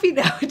of coffee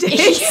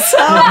nowadays.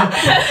 So.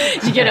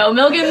 Did you get oat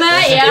milk in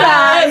that?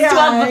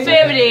 Yeah.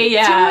 $12.50.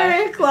 Yeah.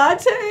 Turmeric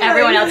latte.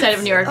 Everyone outside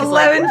of New York is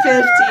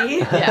 $11.50.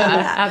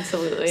 Yeah,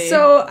 absolutely.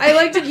 So I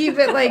like to keep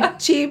it, like,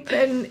 cheap,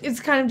 and it's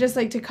kind of just,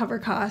 like, to cover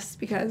costs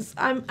because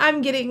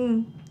I'm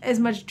getting as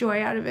much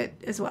joy out of it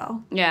as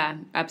well. Yeah,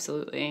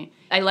 absolutely.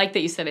 I like that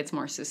you said it's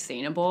more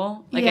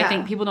sustainable. Like, I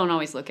think people don't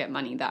always look at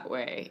money that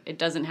way. It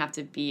doesn't have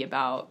to be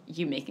about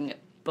you making a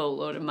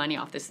boatload of money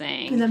off this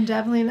thing. Because I'm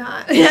definitely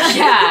not.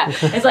 Yeah.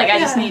 It's like, I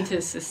just need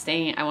to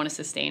sustain. I want to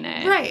sustain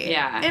it. Right.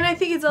 Yeah. And I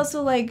think it's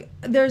also, like,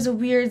 there's a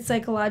weird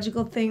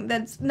psychological thing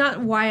that's not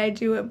why I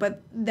do it,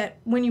 but that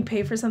when you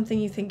pay for something,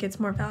 you think it's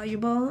more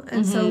valuable.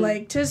 And so,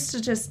 like,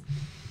 just to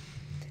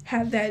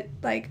have that,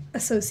 like,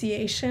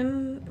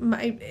 association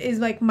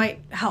might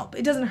help.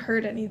 It doesn't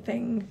hurt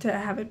anything to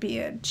have it be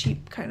a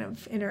cheap kind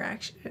of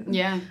interaction.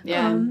 Yeah.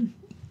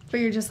 But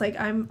you're just like,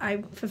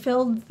 I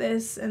fulfilled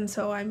this, and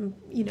so I'm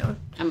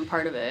I'm a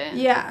part of it.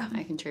 Yeah.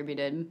 I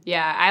contributed.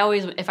 Yeah, I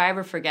always, if I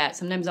ever forget,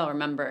 sometimes I'll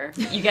remember.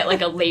 You get,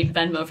 like, a late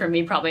Venmo from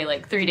me probably,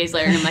 like, 3 days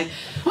later, and I'm like,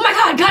 oh my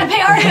God, gotta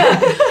pay Aria!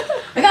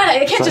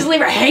 I can't just leave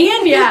her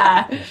hanging.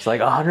 Yeah. It's like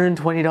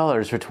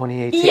 $120 for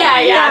 2018.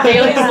 Yeah.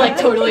 Bailey's, like,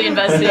 totally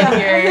invested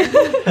here.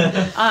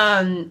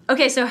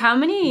 Okay, so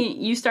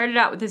you started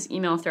out with this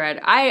email thread.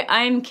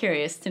 I'm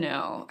curious to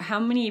know, how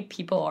many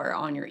people are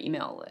on your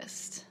email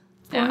list?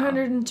 now?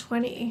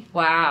 420.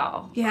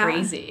 Wow. Yeah.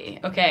 Crazy.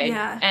 Okay.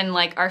 Yeah. And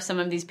like, are some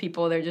of these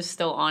people, they're just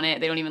still on it?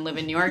 They don't even live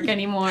in New York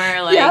anymore?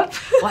 Like, Yep.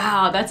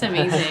 Wow, that's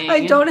amazing.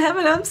 I don't have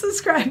an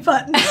unsubscribe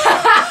button.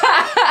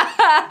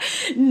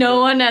 No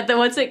one at the,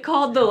 what's it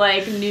called? The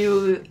like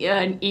new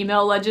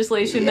email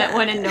legislation that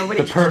went and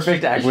nobody. The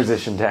perfect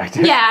acquisition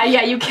tactic.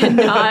 Yeah, you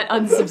cannot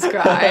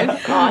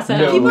unsubscribe. Awesome.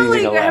 No. People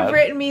leaving like allowed. have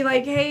written me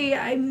like, "Hey,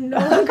 I'm no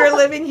longer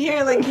living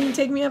here. Like, can you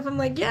take me up?" I'm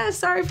like, "Yeah,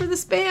 sorry for the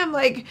spam."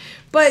 Like,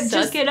 but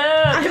Suck it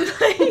up. I'm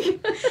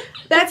like,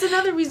 that's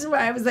another reason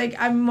why I was like,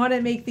 I want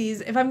to make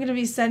these. If I'm gonna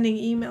be sending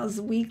emails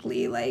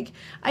weekly, like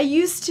I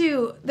used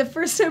to. The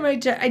first time I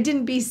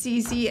didn't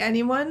BCC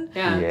anyone.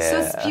 Yeah.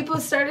 So people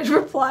started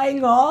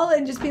replying all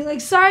and just being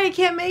like, "Sorry, I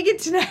can't make it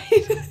tonight."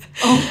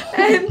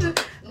 And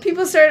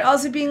people started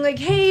also being like,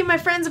 "Hey, my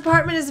friend's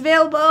apartment is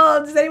available.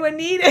 Does anyone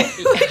need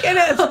it?" Like, and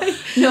it's like,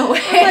 No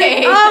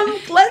way. I'm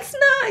like, let's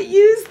not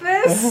use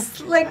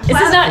this. Like, This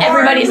is not platform.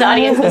 everybody's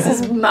audience. This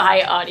is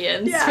my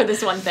audience Yeah. for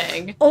this one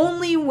thing.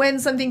 Only when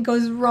something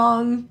goes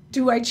wrong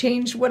do I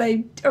change what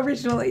I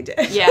originally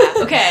did. Yeah.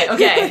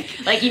 Okay.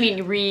 Like, you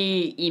mean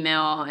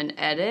re-email and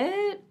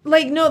edit?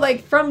 Like, no,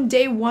 like from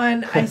day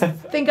one, I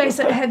think I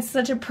had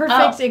such a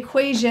perfect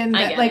equation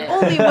I that get like it.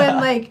 only when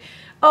like,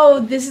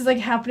 oh, this is like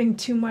happening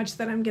too much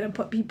that I'm gonna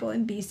put people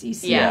in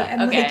BCC. Yeah,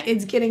 And okay. like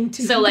it's getting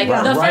too So, like,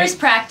 beyond. the Right. first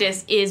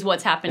practice is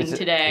what's happening Is it-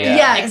 today. yeah.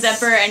 Yes. Except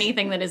for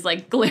anything that is,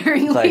 like,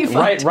 glaringly Like,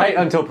 fucked right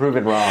up. until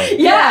proven wrong.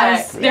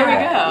 Yes. There we go.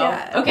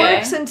 Yeah. Okay. It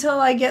works until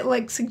I get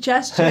like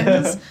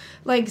suggestions.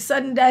 Like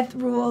sudden death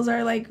rules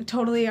are like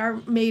totally our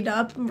made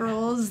up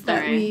rules that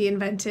Alright. we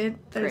invented.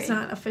 That it's Great.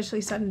 not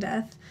officially sudden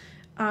death.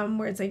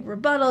 Where it's like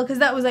rebuttal, because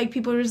that was like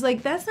people were just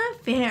like, that's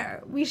not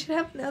fair. We should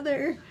have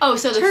another. Oh,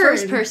 so the turn.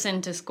 first person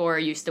to score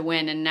used to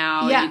win, and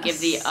now you Yes. give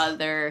the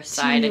other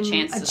side a Team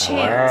chance a to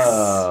chance. score.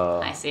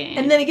 Oh. I see.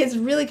 And then it gets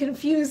really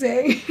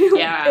confusing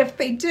Yeah. if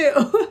they do.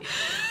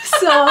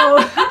 So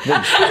but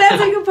that's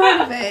like a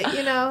part of it,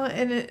 you know,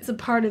 and it's a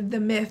part of the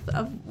myth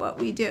of what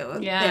we do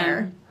Yeah.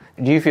 there.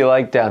 Do you feel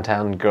like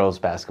downtown girls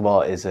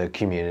basketball is a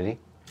community?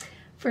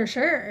 For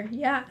sure,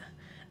 yeah.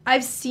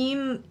 I've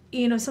seen,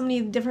 you know, so many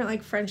different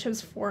like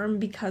friendships form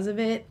because of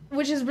it,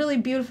 which is really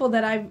beautiful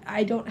that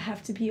I don't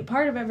have to be a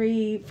part of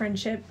every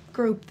friendship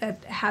group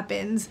that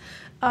happens.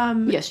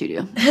 Yes, you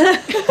do.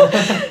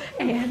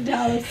 And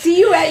I'll see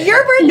you at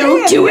your birthday. No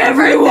and to your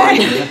everyone.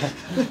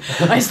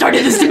 birthday. I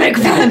started this to make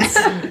friends.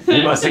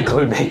 You must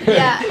include me.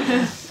 Yeah,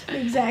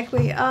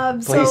 exactly.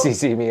 Please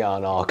CC me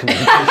on all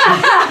communication.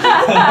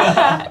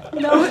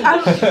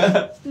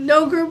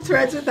 No group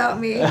threads without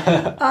me.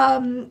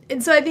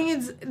 And so I think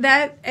it's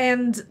that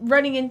and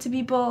running into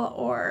people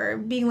or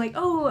being like,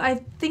 oh, I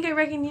think I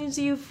recognize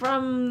you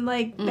from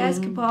like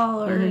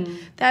basketball or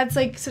that's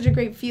like such a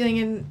great feeling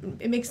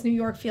and it makes New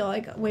York feel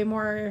like way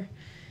more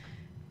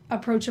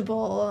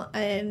approachable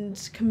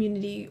and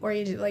community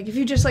oriented. Like if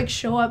you just like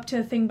show up to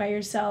a thing by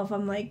yourself,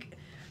 I'm like,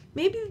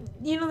 maybe,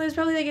 you know, there's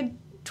probably like a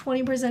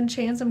 20%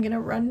 chance I'm gonna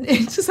run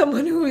into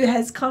someone who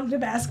has come to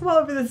basketball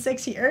over the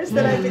 6 years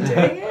that I've been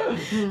doing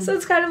it. So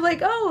it's kind of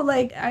like, oh,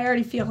 like I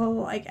already feel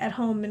like at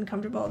home and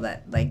comfortable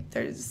that like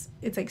it's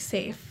like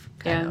safe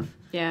kind of.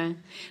 Yeah.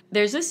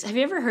 There's this, have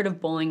you ever heard of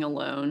Bowling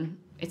Alone?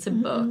 It's a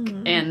book,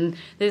 and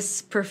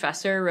this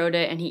professor wrote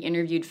it, and he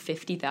interviewed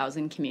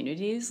 50,000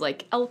 communities,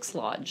 like Elks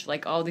Lodge,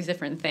 like all these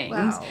different things.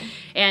 Wow.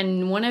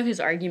 And one of his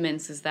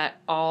arguments is that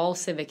all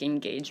civic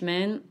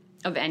engagement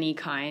of any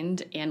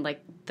kind and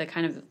like the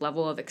kind of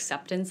level of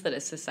acceptance that a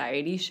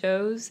society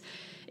shows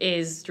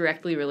is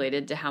directly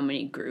related to how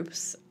many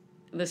groups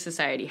the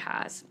society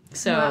has.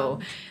 So Wow.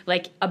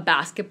 like a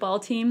basketball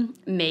team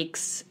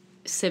makes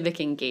civic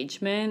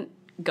engagement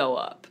go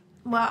up.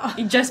 Wow.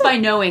 Just by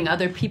knowing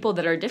other people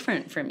that are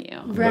different from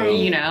you. Right.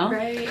 You know?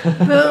 Right.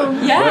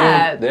 Boom.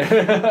 Yeah. There.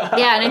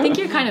 Yeah, and I think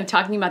you're kind of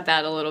talking about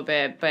that a little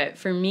bit, but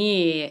for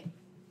me,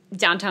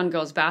 downtown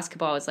girls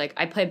basketball is like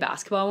I play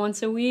basketball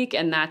once a week,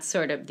 and that's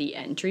sort of the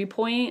entry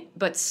point,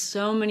 but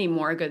so many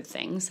more good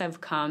things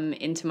have come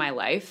into my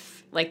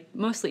life, like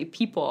mostly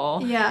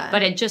people. Yeah.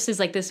 But it just is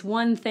like this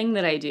one thing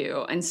that I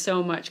do, and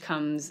so much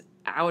comes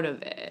out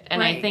of it.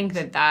 And I Right. think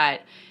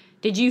that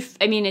did you,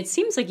 I mean, it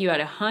seems like you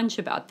had a hunch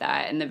about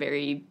that in the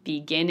very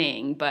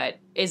beginning, but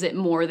is it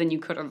more than you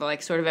could have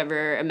like sort of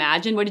ever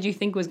imagined? What did you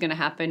think was going to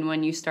happen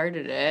when you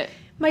started it?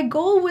 My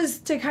goal was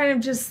to kind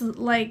of just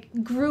like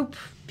group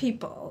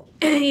people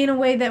in a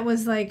way that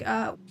was like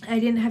I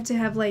didn't have to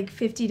have like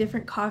 50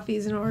 different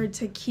coffees in order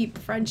to keep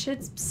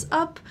friendships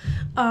up,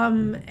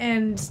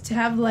 and to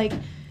have like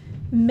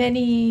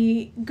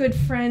many good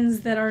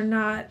friends that are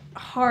not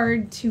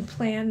hard to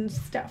plan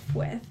stuff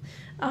with,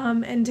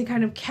 and to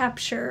kind of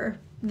capture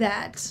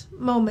that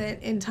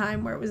moment in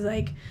time where it was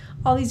like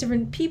all these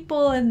different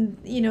people and,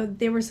 you know,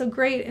 they were so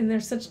great and they're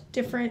such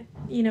different,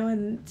 you know,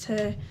 and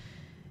to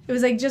it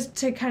was like just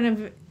to kind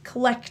of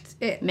collect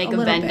it. Make a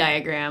Venn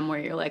diagram where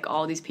you're like,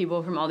 all these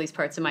people from all these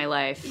parts of my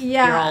life.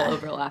 Yeah. You're all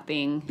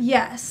overlapping.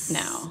 Yes.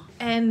 Now.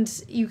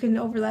 And you can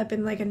overlap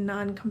in like a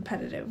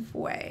non-competitive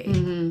way,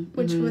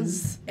 which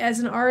was, as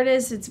an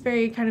artist, it's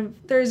very kind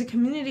of, there's a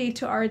community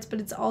to arts, but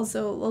it's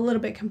also a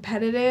little bit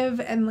competitive.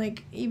 And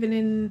like even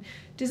in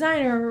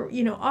design or,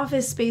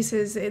 office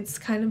spaces, it's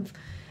kind of,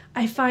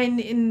 I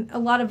find in a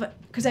lot of,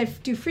 because I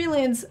do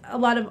freelance, a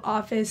lot of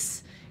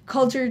office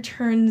culture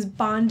turns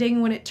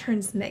bonding when it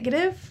turns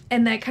negative,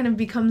 and that kind of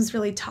becomes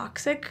really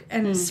toxic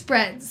and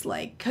spreads,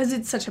 like, because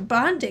it's such a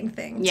bonding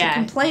thing to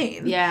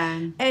complain. Yeah.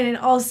 And it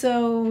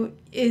also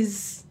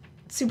is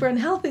super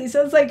unhealthy.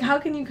 So it's like, how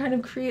can you kind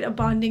of create a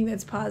bonding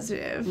that's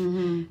positive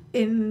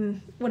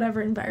in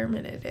whatever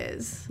environment it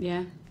is?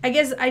 Yeah. I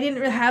guess I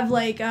didn't have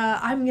like,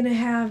 I'm going to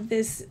have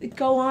this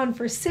go on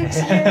for 6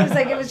 years.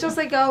 Like, it was just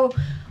like,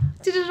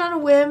 did it on a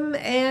whim,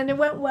 and it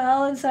went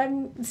well, and so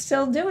I'm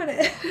still doing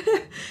it.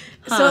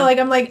 So, like,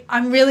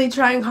 I'm really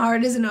trying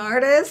hard as an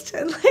artist,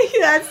 and, like,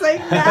 that's, like,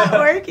 not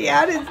working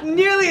out as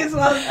nearly as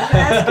well as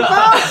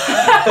basketball.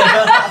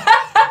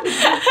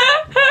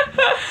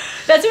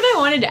 That's what I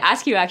wanted to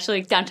ask you,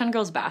 actually. Downtown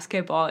Girls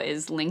Basketball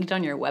is linked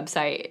on your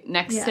website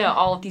next to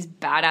all of these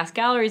badass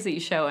galleries that you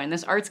show and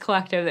this arts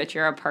collective that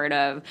you're a part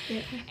of.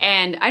 Yeah.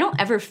 And I don't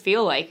ever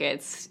feel like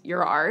it's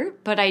your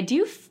art, but I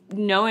do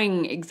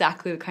knowing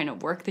exactly the kind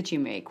of work that you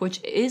make, which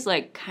is,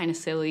 like, kind of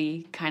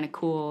silly, kind of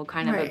cool,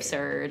 kind of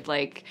absurd,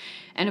 like,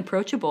 and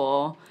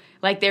approachable.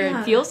 Like,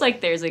 it feels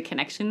like there's a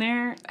connection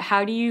there.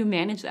 How do you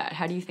manage that?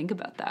 How do you think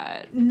about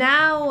that?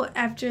 Now,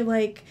 after,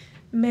 like,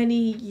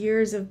 many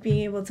years of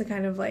being able to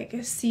kind of,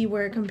 like, see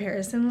where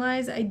comparison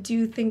lies, I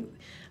do think,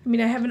 I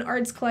have an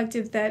arts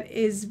collective that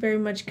is very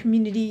much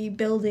community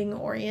building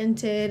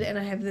oriented, and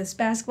I have this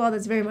basketball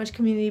that's very much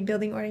community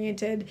building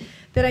oriented,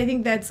 that I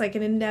think that's, like,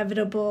 an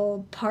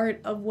inevitable part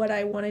of what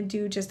I want to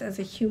do just as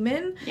a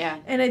human. Yeah.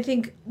 And I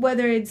think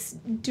whether it's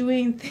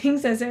doing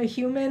things as a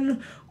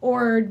human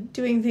or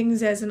doing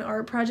things as an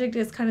art project,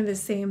 it's kind of the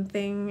same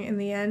thing in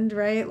the end,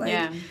 right?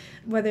 Like,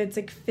 whether it's,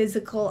 like,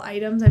 physical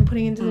items I'm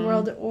putting into the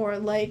world or,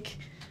 like,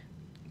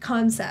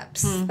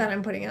 concepts that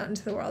I'm putting out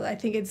into the world. I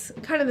think it's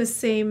kind of the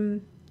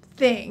same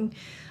thing.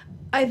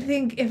 I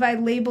think if I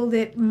labeled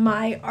it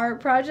my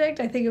art project,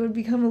 I think it would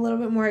become a little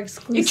bit more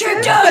exclusive. You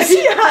tricked us!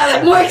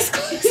 Like, more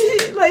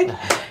exclusive. Like,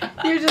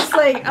 you're just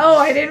like,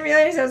 I didn't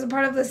realize I was a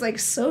part of this, like,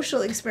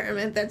 social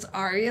experiment that's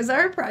Aria's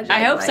art project.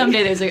 I hope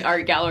someday there's an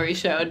art gallery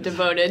show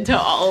devoted to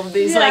all of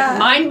these, like,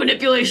 mind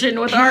manipulation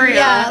with Aria.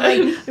 Yeah,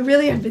 like, I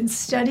really have been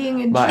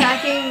studying and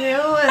tracking you.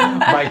 And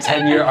my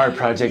 10-year art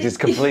project is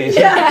complete.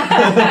 Yeah.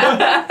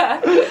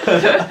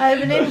 I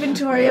have an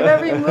inventory of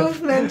every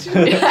movement.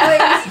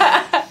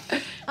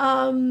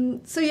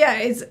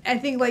 I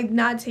think, like,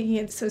 not taking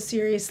it so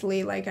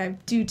seriously, like, I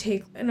do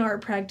take an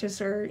art practice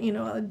or,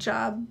 a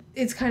job,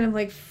 it's kind of,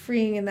 like,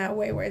 freeing in that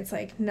way where it's,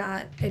 like,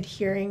 not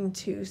adhering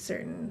to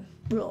certain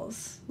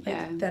rules,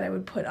 like, that I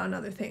would put on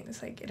other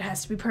things. Like, it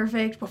has to be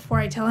perfect before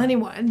I tell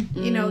anyone,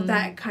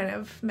 that kind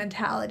of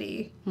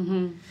mentality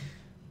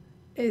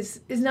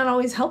is not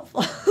always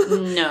helpful.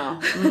 No.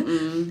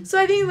 Mm-mm. So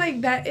I think,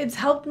 like, that it's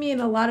helped me in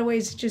a lot of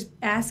ways to just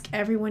ask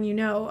everyone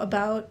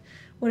about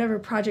whatever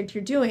project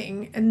you're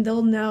doing, and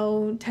they'll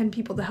know 10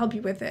 people to help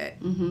you with it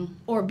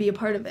or be a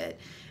part of it.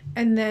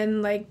 And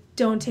then, like,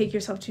 don't take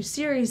yourself too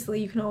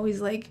seriously. You can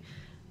always, like,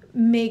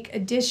 make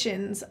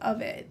additions of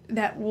it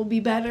that will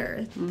be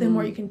better the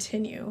more you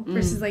continue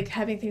versus, like,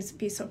 having things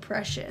be so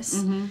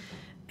precious.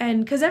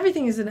 And because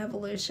everything is an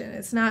evolution.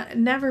 It's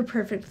never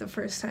perfect the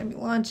first time you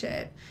launch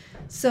it.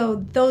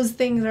 So those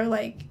things are,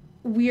 like,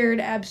 weird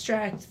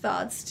abstract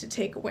thoughts to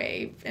take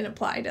away and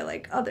apply to,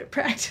 like, other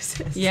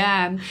practices.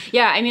 Yeah.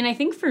 I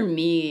think for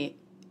me,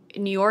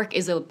 New York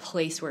is a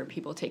place where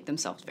people take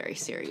themselves very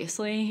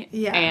seriously.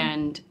 Yeah.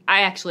 And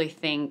I actually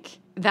think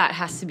that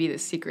has to be the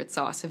secret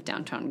sauce of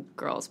Downtown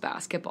Girls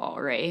Basketball,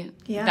 right?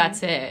 Yeah.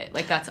 That's it.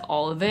 Like, that's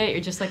all of it.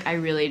 You're just like, I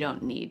really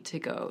don't need to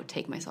go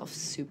take myself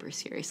super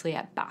seriously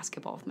at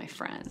basketball with my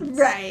friends.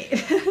 Right.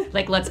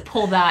 Like, let's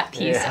pull that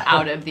piece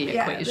out of the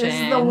equation.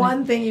 This is the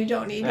one thing you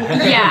don't need.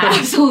 Yeah,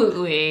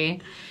 absolutely.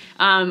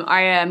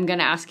 Aria, I'm going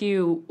to ask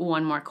you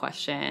one more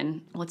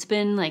question. What's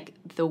been, like,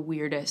 the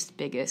weirdest,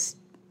 biggest,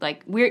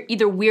 like,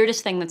 either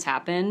weirdest thing that's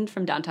happened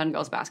from Downtown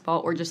Girls Basketball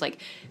or just, like,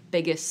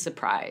 biggest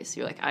surprise?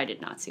 You're like, I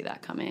did not see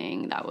that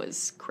coming. That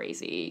was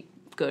crazy,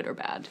 good or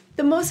bad.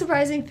 The most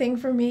surprising thing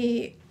for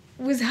me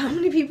was how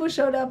many people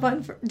showed up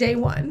on day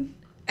one.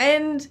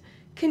 And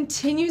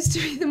continues to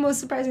be the most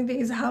surprising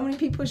thing is how many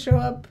people show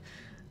up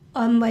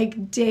on,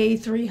 like, day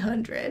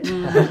 300.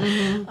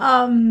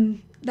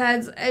 I'm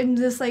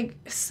just, like,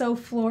 so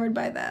floored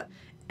by that.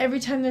 Every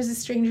time there's a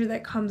stranger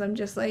that comes, I'm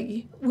just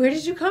like, where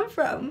did you come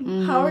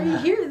from? How are you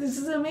here? This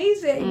is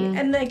amazing.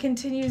 And that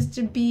continues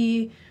to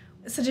be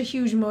such a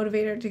huge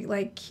motivator to,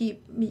 like,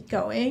 keep me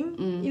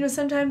going.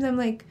 Sometimes I'm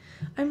like,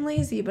 I'm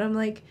lazy, but I'm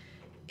like,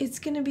 it's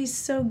going to be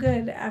so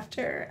good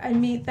after I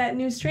meet that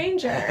new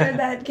stranger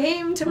that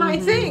came to my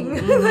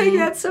thing. Like,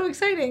 that's so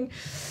exciting.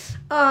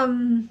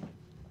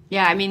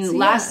 Yeah, I mean,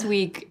 last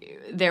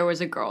week there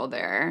was a girl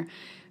there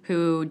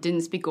who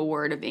didn't speak a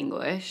word of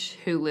English,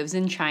 who lives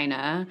in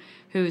China,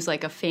 who's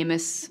like a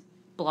famous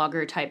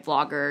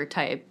vlogger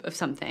type of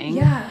something.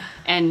 Yeah.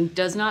 And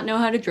does not know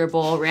how to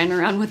dribble, ran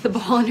around with the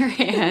ball in her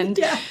hand.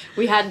 Yeah.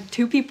 We had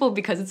 2 people,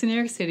 because it's in New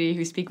York City,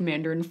 who speak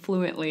Mandarin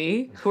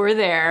fluently, who are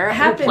there,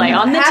 who play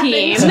on the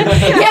team.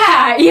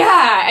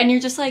 Yeah. And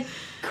you're just like,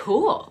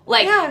 cool.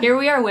 Like, here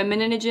we are,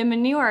 women in a gym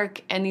in New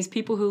York, and these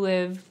people who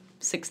live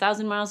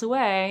 6,000 miles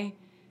away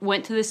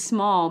went to this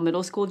small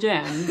middle school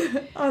gym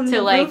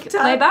to like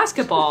play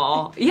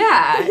basketball.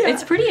 Yeah,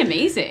 it's pretty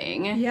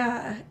amazing.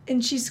 Yeah,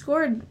 and she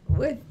scored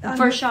with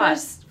first shot.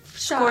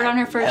 Scored on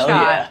her first shot.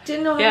 Yeah.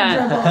 Didn't know how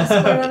to dribble.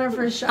 Scored on her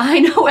first shot. I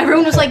know.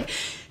 Everyone was like,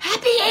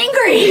 happy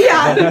angry.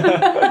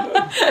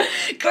 Yeah.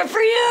 Good for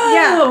you.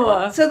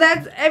 Yeah. So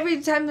that's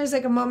every time there's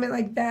like a moment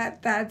like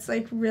that, that's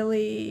like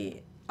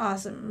really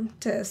awesome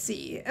to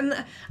see.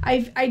 And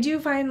I do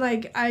find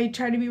like I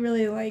try to be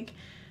really like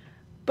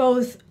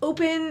both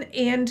open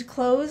and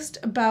closed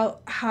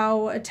about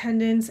how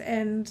attendance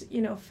and,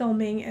 you know,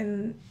 filming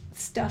and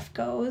stuff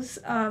goes.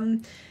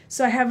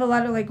 So I have a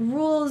lot of like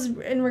rules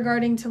in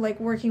regarding to like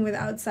working with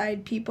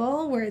outside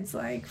people, where it's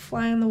like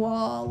fly on the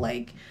wall,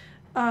 like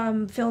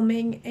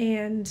filming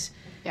and...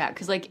 Yeah,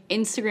 because like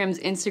Instagram's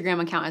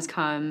Instagram account has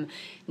come,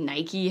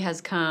 Nike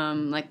has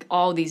come, like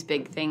all these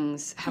big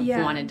things have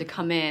wanted to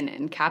come in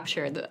and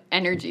capture the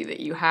energy that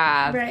you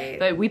have. Right.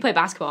 But we play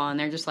basketball and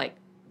they're just like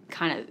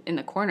kind of in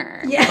the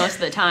corner most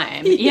of the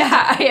time.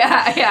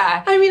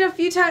 Yeah. I mean, a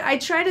few times I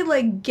try to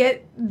like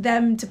get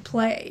them to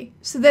play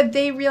so that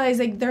they realize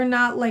like they're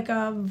not like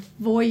a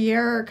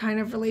voyeur kind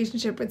of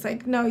relationship. It's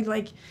like, no,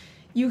 like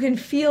you can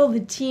feel the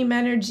team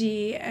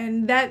energy,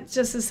 and that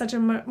just is such a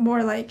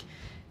more like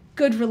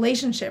good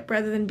relationship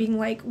rather than being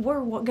like,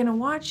 we're gonna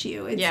watch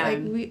you. It's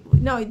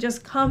like,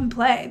 just come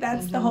play.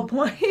 That's the whole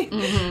point.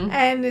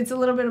 And it's a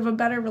little bit of a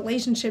better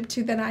relationship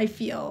too than I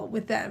feel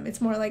with them. It's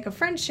more like a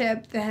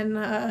friendship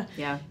than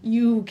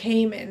you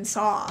came and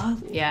saw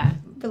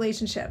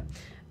relationship.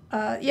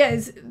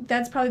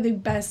 That's probably the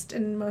best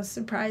and most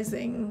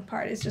surprising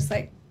part, is just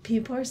like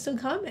people are still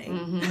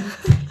coming.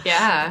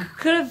 Yeah.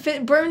 Could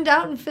have burned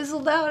out and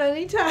fizzled out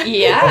anytime.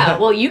 Yeah.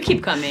 Well, you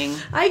keep coming.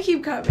 I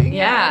keep coming.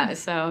 Yeah.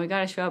 So we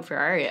got to show up for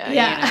Aria.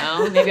 Yeah. You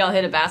know? Maybe I'll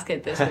hit a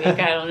basket this week.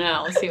 I don't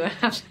know. We'll see what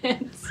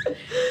happens.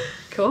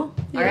 Cool.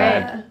 All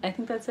right. I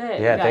think that's it.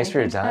 Yeah. Thanks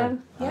for your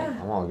time. Yeah.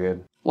 I'm all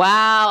good.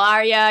 Wow,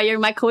 Aria, you're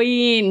my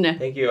queen.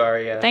 Thank you,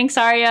 Aria. Thanks,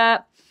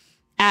 Aria.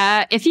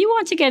 If you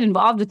want to get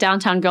involved with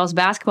Downtown Girls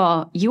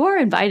Basketball, you are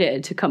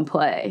invited to come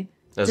play.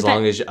 As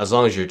long as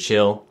you're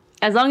chill.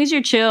 As long as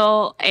you're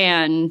chill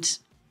and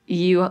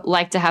you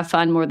like to have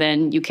fun more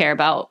than you care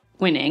about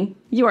winning,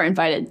 you are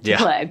invited to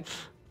play.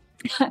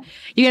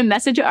 You can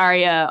message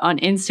Aria on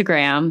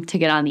Instagram to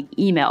get on the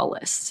email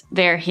list.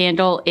 Their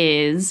handle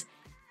is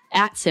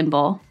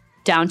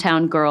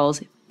 @Downtown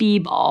Girls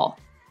B-Ball.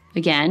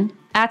 Again,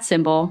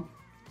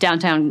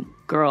 @Downtown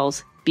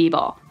Girls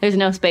B-Ball. There's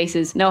no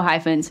spaces, no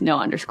hyphens, no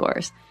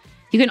underscores.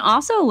 You can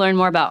also learn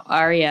more about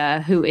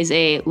Aria, who is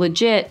a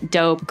legit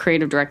dope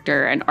creative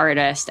director and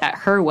artist, at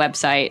her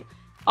website,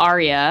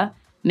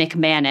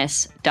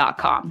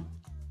 ariamcmanus.com.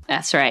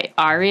 That's right,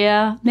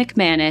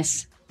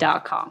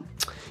 ariamcmanus.com.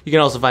 You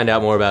can also find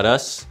out more about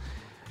us,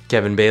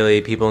 Kevin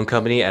Bailey, People and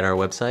Company, at our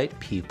website,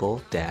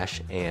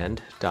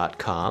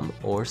 people-and.com,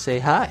 or say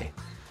hi.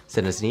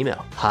 Send us an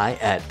email,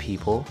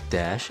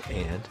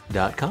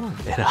 hi@people-and.com.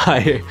 And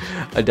I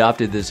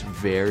adopted this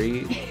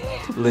very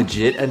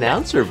legit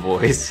announcer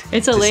voice.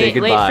 It's a late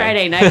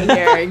Friday night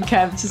here, and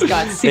Kev just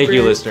got super... Thank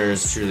you,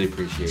 listeners. Truly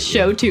appreciate it.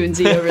 Show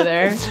tunesy over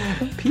there.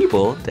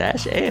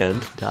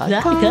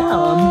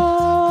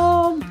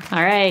 people-and.com.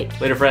 All right.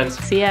 Later, friends.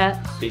 See ya.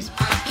 Peace.